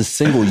haven't missed a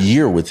single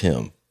year with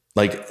him.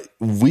 Like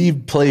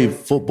we've played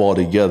football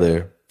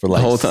together for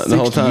like the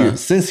whole time years,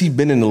 since he's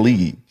been in the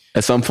league.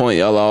 At some point,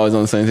 y'all are always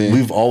on the same team.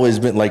 We've always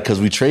been like because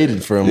we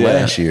traded for him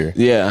last year.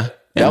 Yeah.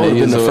 That would have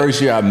been the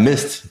first year I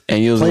missed.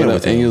 And you was with him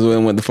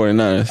with the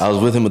 49ers. I was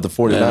with him with the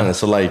 49ers. Yeah.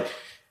 So like.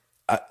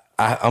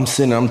 I'm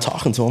sitting there, I'm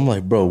talking to him. I'm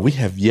like, bro, we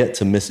have yet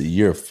to miss a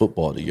year of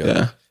football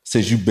together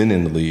since you've been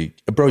in the league.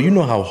 Bro, you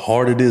know how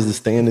hard it is to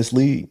stay in this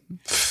league?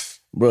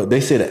 Bro, they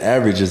say the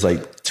average is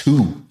like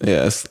 2.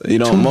 Yes.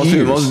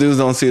 Most dudes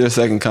don't see their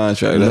second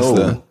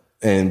contract.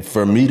 And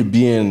for me to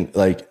be in,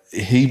 like,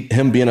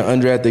 him being an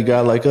undrafted guy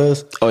like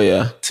us,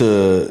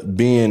 to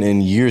being in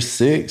year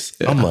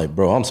 6, I'm like,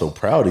 bro, I'm so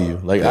proud of you.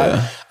 Like,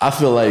 I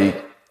feel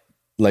like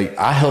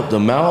I helped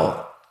him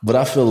out, but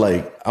I feel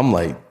like, I'm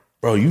like,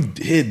 bro, you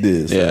did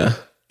this. Yeah.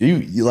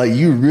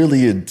 You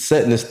really are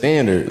setting the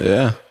standard.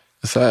 Yeah.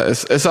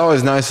 It's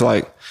always nice.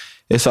 Like,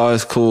 it's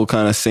always cool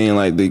kind of seeing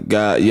like the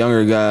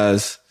younger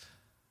guys,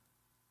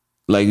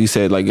 like you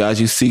said, like guys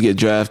you see get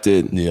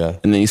drafted. Yeah.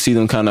 And then you see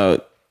them kind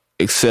of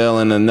excel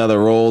in another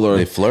role or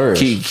they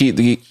flourish.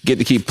 Get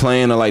to keep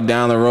playing or like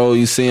down the road,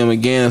 you see them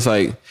again. It's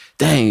like,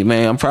 dang,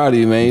 man, I'm proud of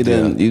you,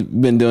 man.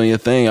 You've been doing your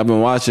thing. I've been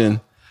watching.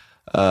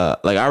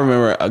 Like I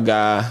remember a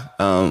guy,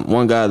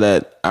 one guy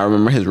that I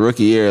remember his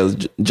rookie year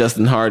was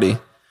Justin Hardy.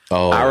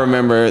 Oh, I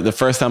remember the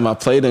first time I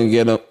played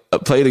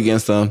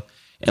against him,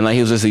 and like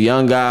he was just a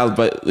young guy,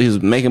 but he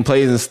was making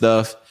plays and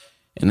stuff.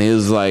 And he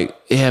was like,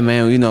 "Yeah,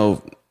 man,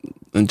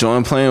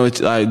 enjoying playing with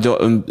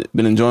you.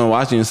 Been enjoying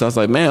watching you." So I was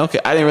like, "Man, okay."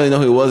 I didn't really know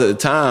who he was at the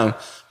time,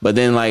 but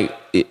then like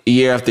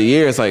year after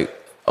year, it's like,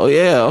 "Oh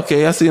yeah,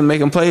 okay, I see him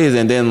making plays."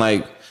 And then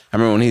like I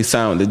remember when he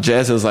signed with the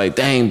Jets, it was like,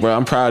 dang, bro,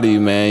 I'm proud of you,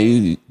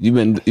 man. You've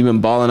been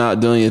balling out,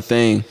 doing your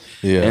thing.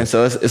 Yeah. And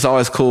so it's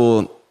always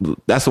cool.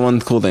 That's the one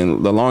cool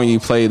thing. The longer you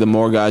play, the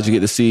more guys you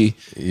get to see.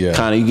 Yeah.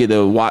 Kind of you get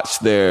to watch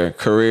their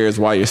careers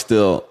while you're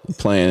still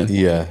playing.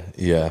 Yeah,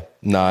 yeah.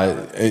 Nah,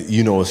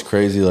 you know what's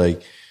crazy?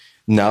 Like,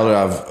 now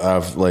that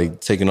I've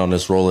like taken on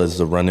this role as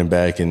a running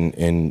back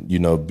and you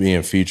know,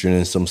 being featured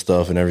in some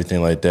stuff and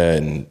everything like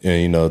that, and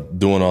you know,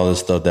 doing all this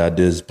stuff that I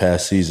did this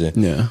past season.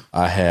 Yeah.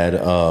 I had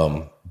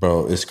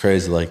bro, it's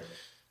crazy. Like,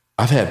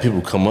 I've had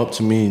people come up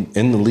to me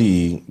in the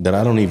league that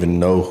I don't even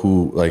know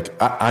who. Like,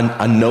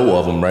 I know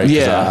of them, right?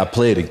 Yeah. I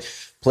played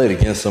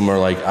against them, or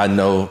like I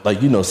know,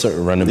 like, you know,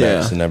 certain running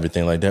backs and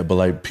everything like that. But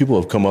like, people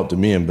have come up to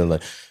me and been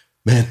like,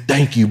 "Man,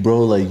 thank you, bro.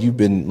 Like, you've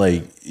been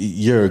like,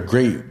 you're a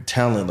great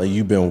talent. Like,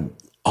 you've been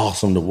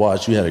awesome to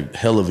watch. You had a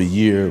hell of a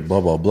year,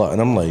 blah, blah, blah."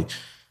 And I'm like,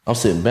 I'm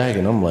sitting back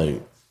and I'm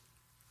like,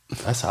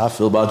 that's how I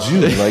feel about you.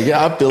 Like,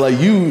 yeah, I feel like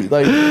you,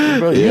 like,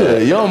 bro, you're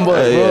a young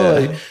boy,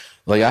 bro.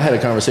 Like, I had a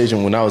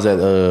conversation when I was at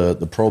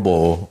the Pro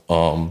Bowl.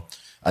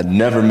 I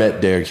never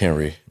met Derrick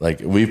Henry.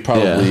 Like,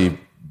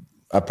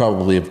 I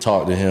probably have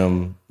talked to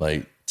him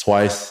like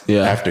twice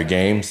after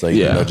games. Like,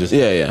 you know, just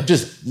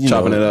you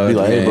chopping it up. Be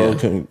like, hey,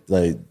 bro,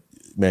 like,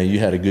 man, you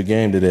had a good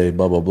game today,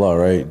 blah, blah, blah,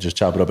 right? Just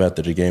chop it up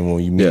after the game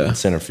when you meet in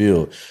center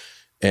field.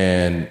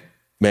 And,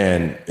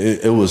 man,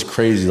 it was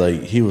crazy.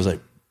 Like, he was like,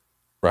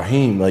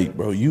 Raheem, like,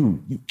 bro,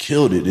 you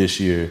killed it this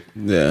year.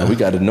 Yeah. And we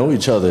got to know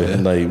each other. Yeah.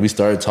 And, like, we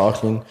started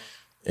talking.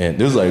 And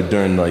this was, like,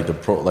 during, like,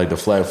 the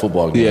flag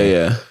football game. Yeah,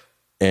 yeah.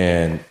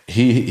 And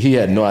he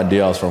had no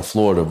idea I was from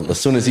Florida. As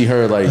soon as he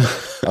heard, like,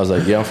 I was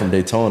like, yeah, I'm from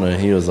Daytona.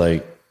 And he was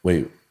like,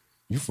 wait,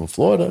 you from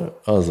Florida?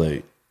 I was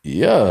like,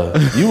 yeah,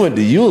 you went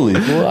to Yulee.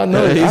 Well, I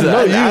know you. I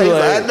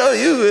know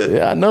you.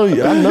 Yeah, I know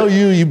you. I know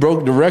you. You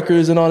broke the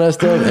records and all that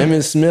stuff.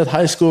 Emmitt Smith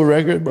high school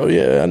record, bro.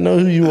 Yeah, I know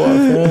who you are,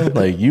 fam.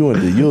 Like, you went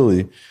to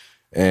Yulee.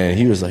 And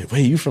he was like,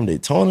 wait, you from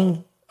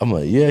Daytona? I'm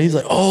like, yeah. He's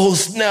like, oh,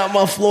 snap,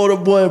 my Florida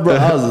boy,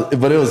 bro.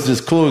 But it was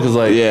just cool because,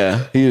 like,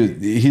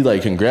 he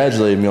like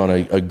congratulated me on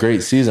a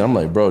great season. I'm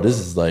like, bro, this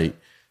is like,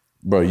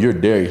 bro, you're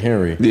Derrick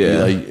Henry.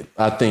 Yeah. Like,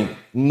 I think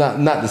not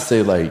to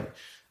say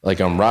like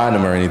I'm riding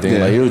him or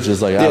anything. Like, it was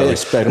just like, I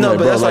respect him. No, like,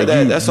 but bro, that's like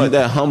that. That's like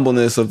that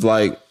humbleness of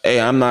like,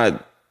 hey, I'm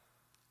not.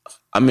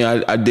 I mean,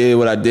 I did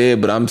what I did,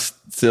 but I'm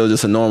still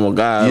just a normal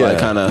guy. Yeah, like,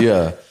 kind of.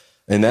 Yeah.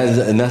 And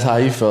that's how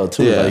he felt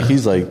too. Yeah. Like,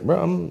 he's like,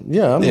 bro, I'm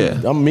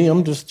me.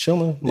 I'm just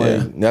chilling.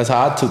 Like, that's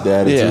how I took the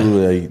attitude.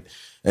 Like,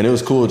 and it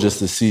was cool just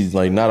to see,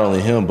 like, not only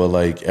him but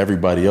like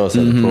everybody else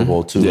at the Pro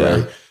Bowl too.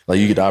 Right? Like,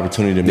 you get the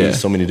opportunity to meet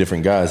so many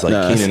different guys.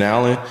 Like Keenan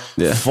Allen,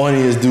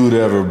 funniest dude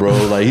ever,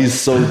 bro. Like, he's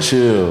so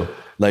chill.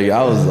 Like,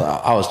 I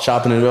was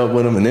chopping it up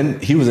with him, and then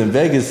he was in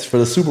Vegas for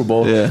the Super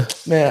Bowl. Yeah,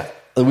 man,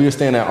 we were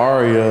staying at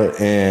Aria,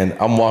 and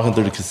I'm walking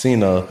through the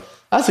casino.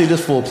 I see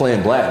this fool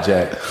playing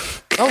blackjack.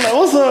 I'm like,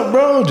 what's up,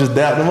 bro? Just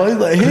dapped him. He's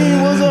like,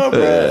 hey, what's up,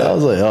 bro? I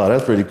was like, oh,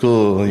 that's pretty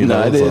cool. You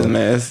know, it is,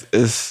 man.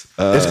 It's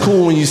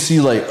cool when you see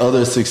like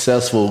other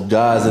successful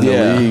guys in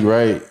the league,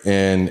 right?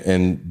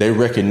 And they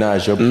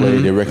recognize your play,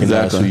 they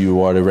recognize who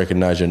you are, they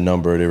recognize your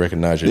number, they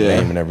recognize your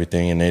name and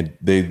everything, and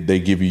they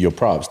give you your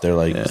props. They're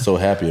like so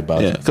happy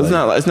about it. Because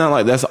it's not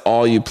like that's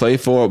all you play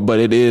for, but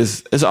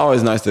it's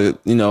always nice to,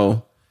 you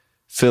know,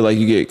 feel like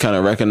you get kind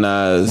of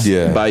recognized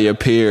by your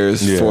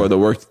peers for the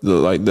work,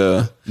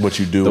 what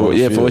you do.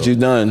 For what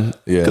you've done.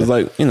 Yeah. Because,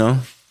 like, you know,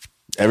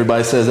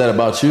 everybody says that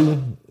about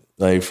you,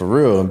 like, for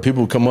real. And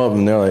people come up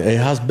and they're like, hey,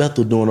 how's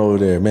Bethel doing over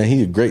there? Man,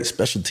 he a great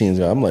special teams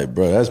guy. I'm like,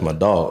 bro, that's my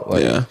dog.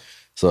 Like,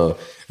 so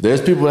there's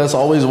people that's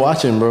always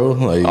watching, bro.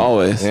 Like,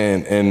 always.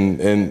 And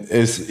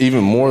it's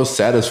even more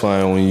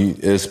satisfying when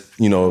it's,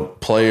 you know,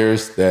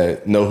 players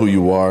that know who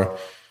you are.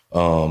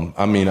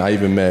 I mean, I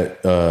even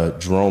met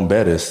Jerome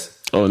Bettis.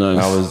 Oh,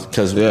 nice.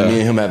 Because me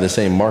and him have the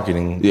same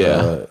marketing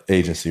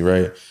agency,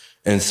 right?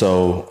 And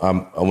so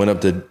I went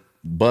up to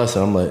Bus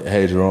and I'm like,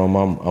 hey, Jerome,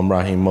 I'm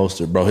Raheem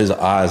Mostert. Bro, his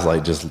eyes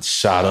like just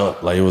shot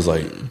up. Like, it was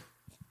like,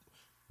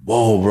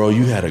 whoa, bro,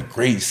 you had a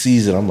great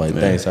season. I'm like,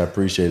 thanks, I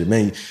appreciate it.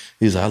 Man,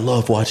 he's like, I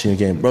love watching your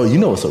game. Bro, you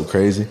know what's so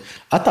crazy?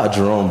 I thought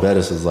Jerome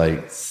Bettis was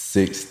like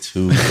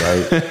 6'2",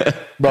 right?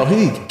 Bro,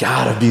 he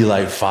gotta be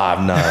like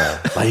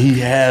 5'9". Like,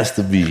 he has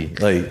to be.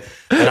 Like,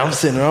 and I'm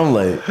sitting there, I'm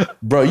like,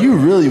 bro, you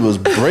really was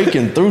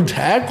breaking through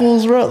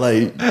tackles, bro.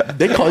 Like,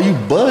 they call you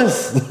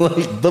Bus,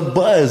 like the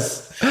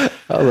Bus.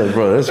 I was like,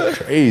 bro, that's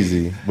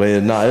crazy. But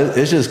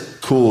it's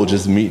just cool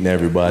just meeting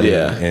everybody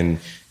and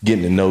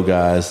getting to know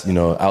guys, you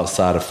know,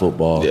 outside of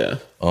football. Yeah.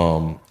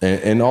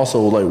 And also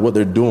like what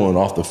they're doing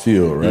off the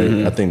field,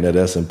 right? I think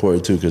that's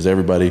important too, because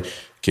everybody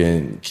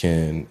can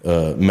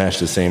match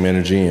the same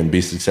energy and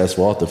be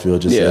successful off the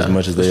field just as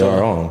much as they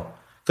are on.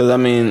 Because, I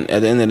mean, at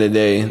the end of the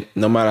day,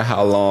 no matter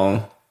how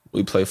long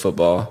we play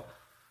football,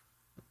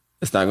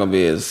 it's not going to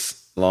be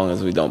as long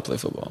as we don't play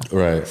football.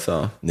 Right.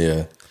 So,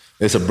 yeah.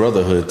 It's a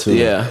brotherhood, too.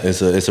 Yeah.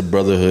 It's a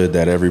brotherhood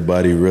that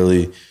everybody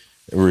really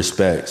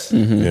respects.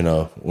 You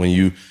know, when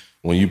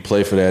you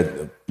play for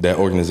that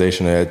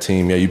organization or that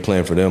team, you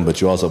playing for them, but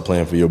you're also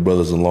playing for your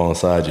brothers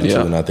alongside you, too.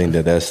 And I think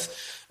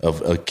that's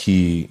a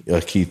key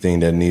thing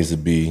that needs to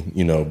be,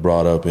 you know,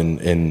 brought up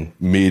in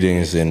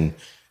meetings and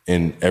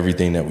in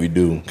everything that we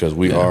do, because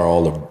we are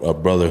all a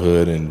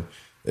brotherhood, and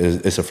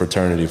it's a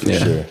fraternity for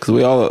sure. Because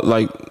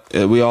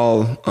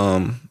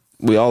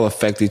we all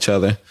affect each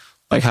other.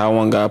 Like how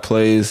one guy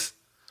plays.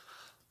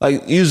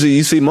 Like usually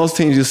you see most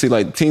teams, you see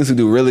like teams who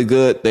do really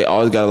good, they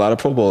always got a lot of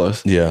Pro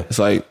Bowlers. Yeah. It's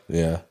like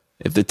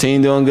if the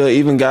team doing good,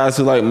 even guys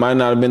who like might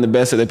not have been the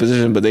best at their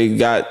position, but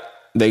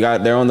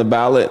they're on the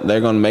ballot,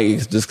 they're gonna make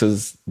it just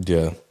because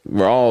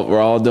we're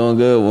all doing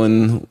good.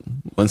 When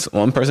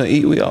one person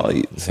eat, we all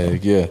eat. So.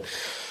 Heck yeah.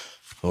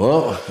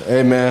 Well,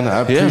 hey man, I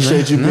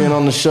appreciate you being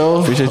on the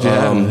show. Appreciate you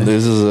having me.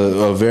 This is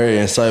a very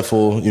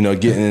insightful, you know,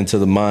 getting into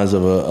the minds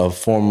of a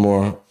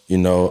former, you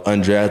know,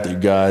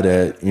 undrafted guy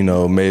that, you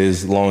know, made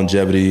his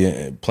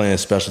longevity playing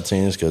special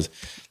teams. Because,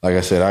 like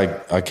I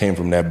said, I came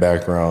from that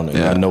background,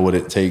 and I know what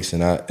it takes,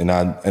 and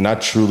I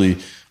truly,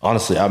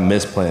 honestly, I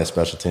miss playing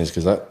special teams,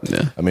 because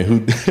I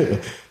mean,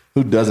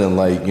 who doesn't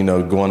like, you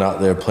know, going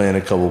out there playing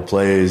a couple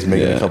plays,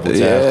 making a couple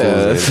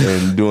tackles,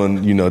 and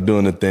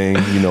doing the thing,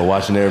 you know,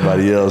 watching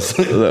everybody else.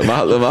 Look, my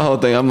whole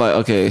thing, I'm like,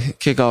 okay,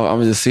 kickoff, I'm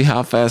gonna just see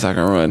how fast I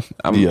can run.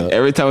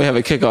 Every time we have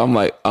a kickoff, I'm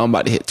like, I'm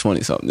about to hit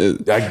 20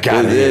 something. I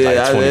gotta hit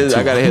like 22.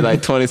 I gotta hit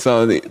like 20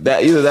 something.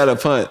 Either that or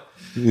punt.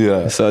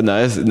 Yeah. So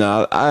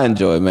I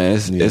enjoy it, man.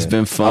 It's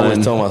been fun. I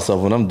always tell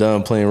myself, when I'm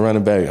done playing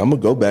running back, I'm gonna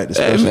go back to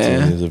special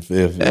teams.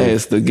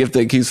 It's the gift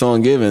that keeps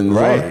on giving.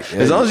 Right.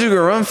 As long as you can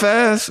run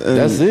fast.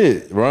 That's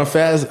it. Run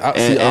fast.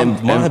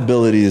 My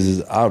ability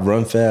is I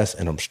run fast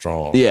and I'm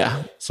strong.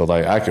 Yeah. So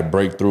like I could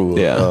break through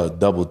a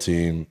double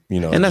team, you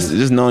know. And that's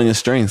just knowing your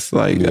strengths.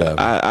 Like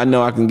I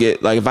know I can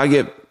get, like if I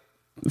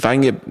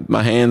can get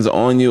my hands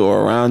on you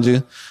or around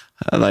you,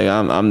 like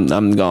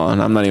I'm gone.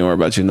 I'm not even worried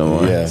about you no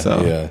more.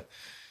 Yeah.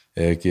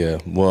 Heck yeah.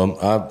 Well,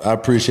 I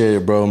appreciate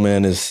it, bro,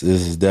 man. This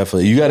is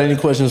definitely. You got any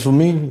questions for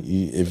me?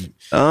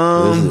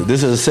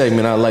 This is a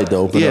segment I like to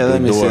open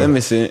up the door. Let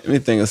me see. Let me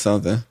think of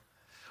something.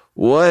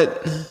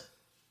 What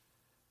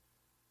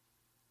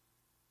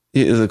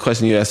is a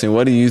question you asked me?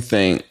 What do you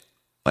think,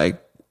 like,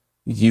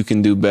 you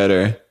can do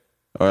better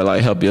or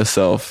like help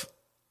yourself,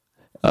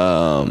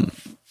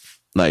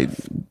 like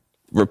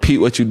repeat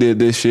what you did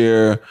this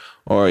year,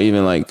 or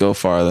even like go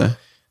farther?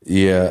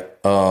 Yeah.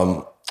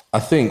 I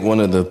think one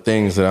of the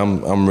things that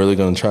I'm really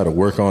going to try to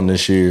work on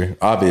this year,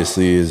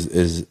 obviously,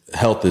 is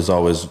health is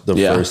always the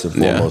first and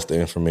foremost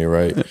thing for me,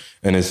 right? Yeah.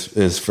 And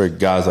it's for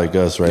guys like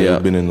us, right?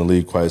 We've been in the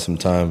league quite some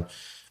time,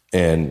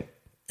 and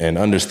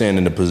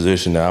understanding the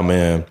position that I'm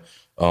in.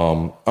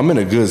 I'm in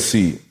a good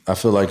seat. I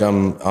feel like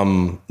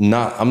I'm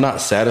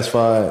not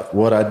satisfied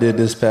what I did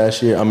this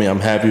past year. I mean, I'm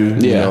happy.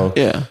 You know,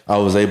 I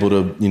was able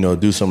to, you know,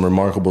 do some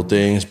remarkable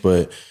things,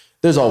 but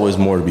there's always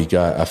more to be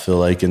got, I feel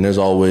like, and there's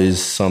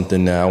always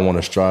something that I want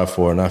to strive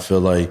for. And I feel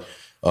like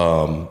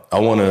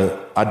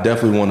I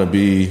definitely want to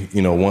be,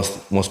 you know,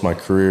 once my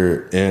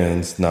career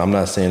ends. Now, I'm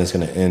not saying it's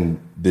going to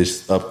end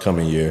this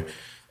upcoming year,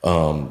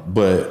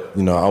 but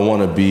you know, I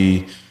want to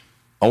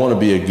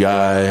be a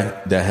guy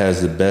that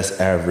has the best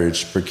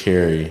average per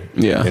carry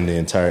in the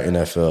entire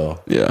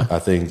NFL. Yeah, I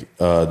think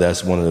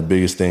that's one of the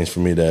biggest things for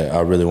me that I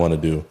really want to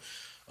do.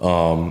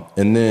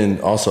 And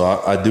then also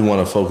I do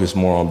want to focus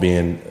more on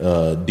being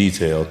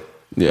detailed.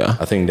 Yeah.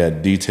 I think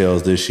that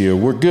details this year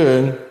were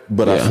good,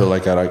 but I feel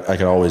like I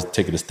could always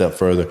take it a step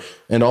further.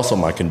 And also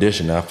my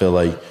condition. I feel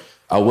like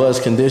I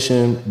was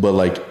conditioned, but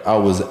like I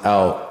was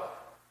out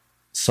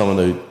some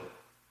of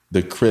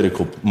the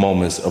critical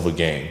moments of a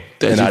game.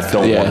 And I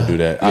don't want to do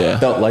that. I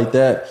felt like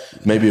that.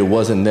 Maybe it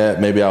wasn't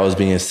that. Maybe I was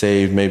being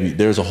saved. Maybe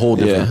there's a whole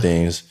different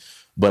things.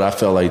 But I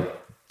felt like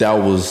that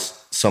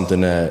was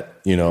something that,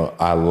 you know,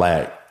 I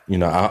lacked. You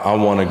know, I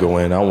want to go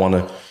in. I don't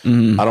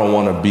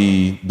want to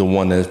be the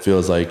one that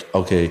feels like,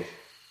 okay,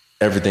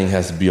 everything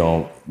has to be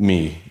on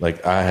me.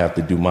 Like I have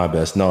to do my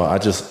best. No, I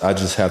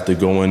just have to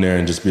go in there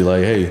and just be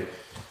like, hey,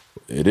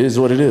 it is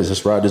what it is.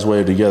 Let's ride this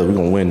wave together. We're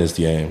gonna win this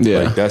game. Yeah.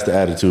 Like that's the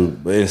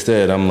attitude. But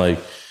instead, I'm like,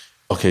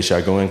 okay, should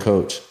I go in,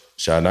 coach?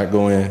 Should I not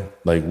go in?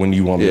 Like when do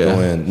you want me to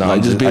go in? No,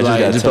 like, just be like,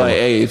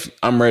 hey,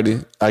 I'm ready.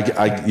 I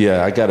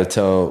gotta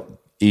tell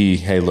E,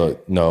 hey,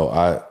 look,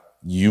 no,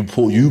 you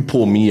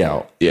pull me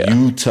out. Yeah.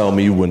 You tell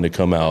me when to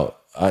come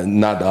out,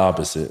 not the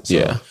opposite.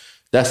 So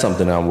that's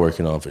something I'm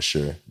working on for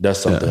sure. That's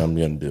something I'm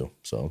going to do.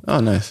 So. Oh,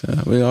 nice.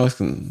 Yeah. We always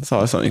can. It's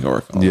always something you can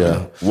work on. Yeah.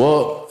 Man.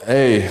 Well,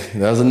 hey,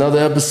 that was another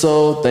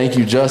episode. Thank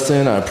you,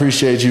 Justin. I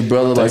appreciate you,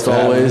 brother, like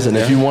always. And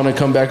if you want to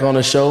come back on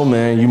the show,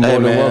 man, you're more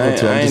than welcome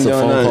to. I'm just a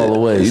phone call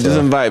away. You just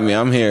invite me.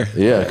 I'm here.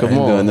 Yeah, come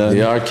on.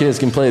 Yeah, our kids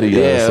can play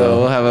together. Yeah, so.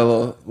 We'll have a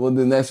little. We'll do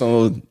the next one.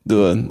 We'll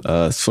do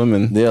a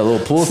swimming. Yeah, a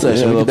little pool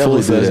session. Yeah, a little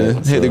pool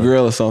session. Hit the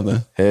grill or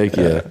something. Heck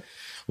yeah.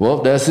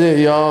 Well, that's it,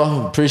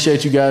 y'all.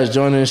 Appreciate you guys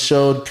joining the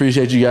show.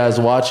 Appreciate you guys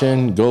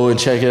watching. Go and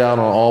check it out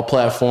on all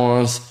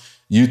platforms.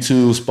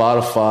 YouTube,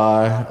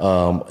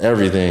 Spotify,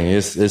 everything.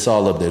 It's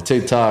all up there.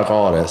 TikTok,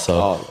 all that.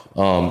 So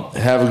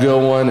have a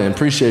good one and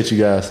appreciate you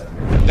guys.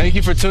 Thank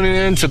you for tuning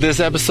in to this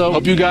episode.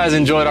 Hope you guys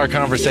enjoyed our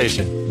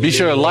conversation. Be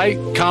sure to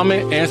like,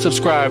 comment, and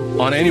subscribe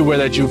on anywhere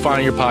that you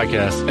find your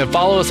podcast. And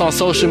follow us on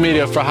social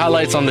media for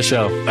highlights on the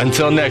show.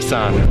 Until next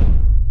time.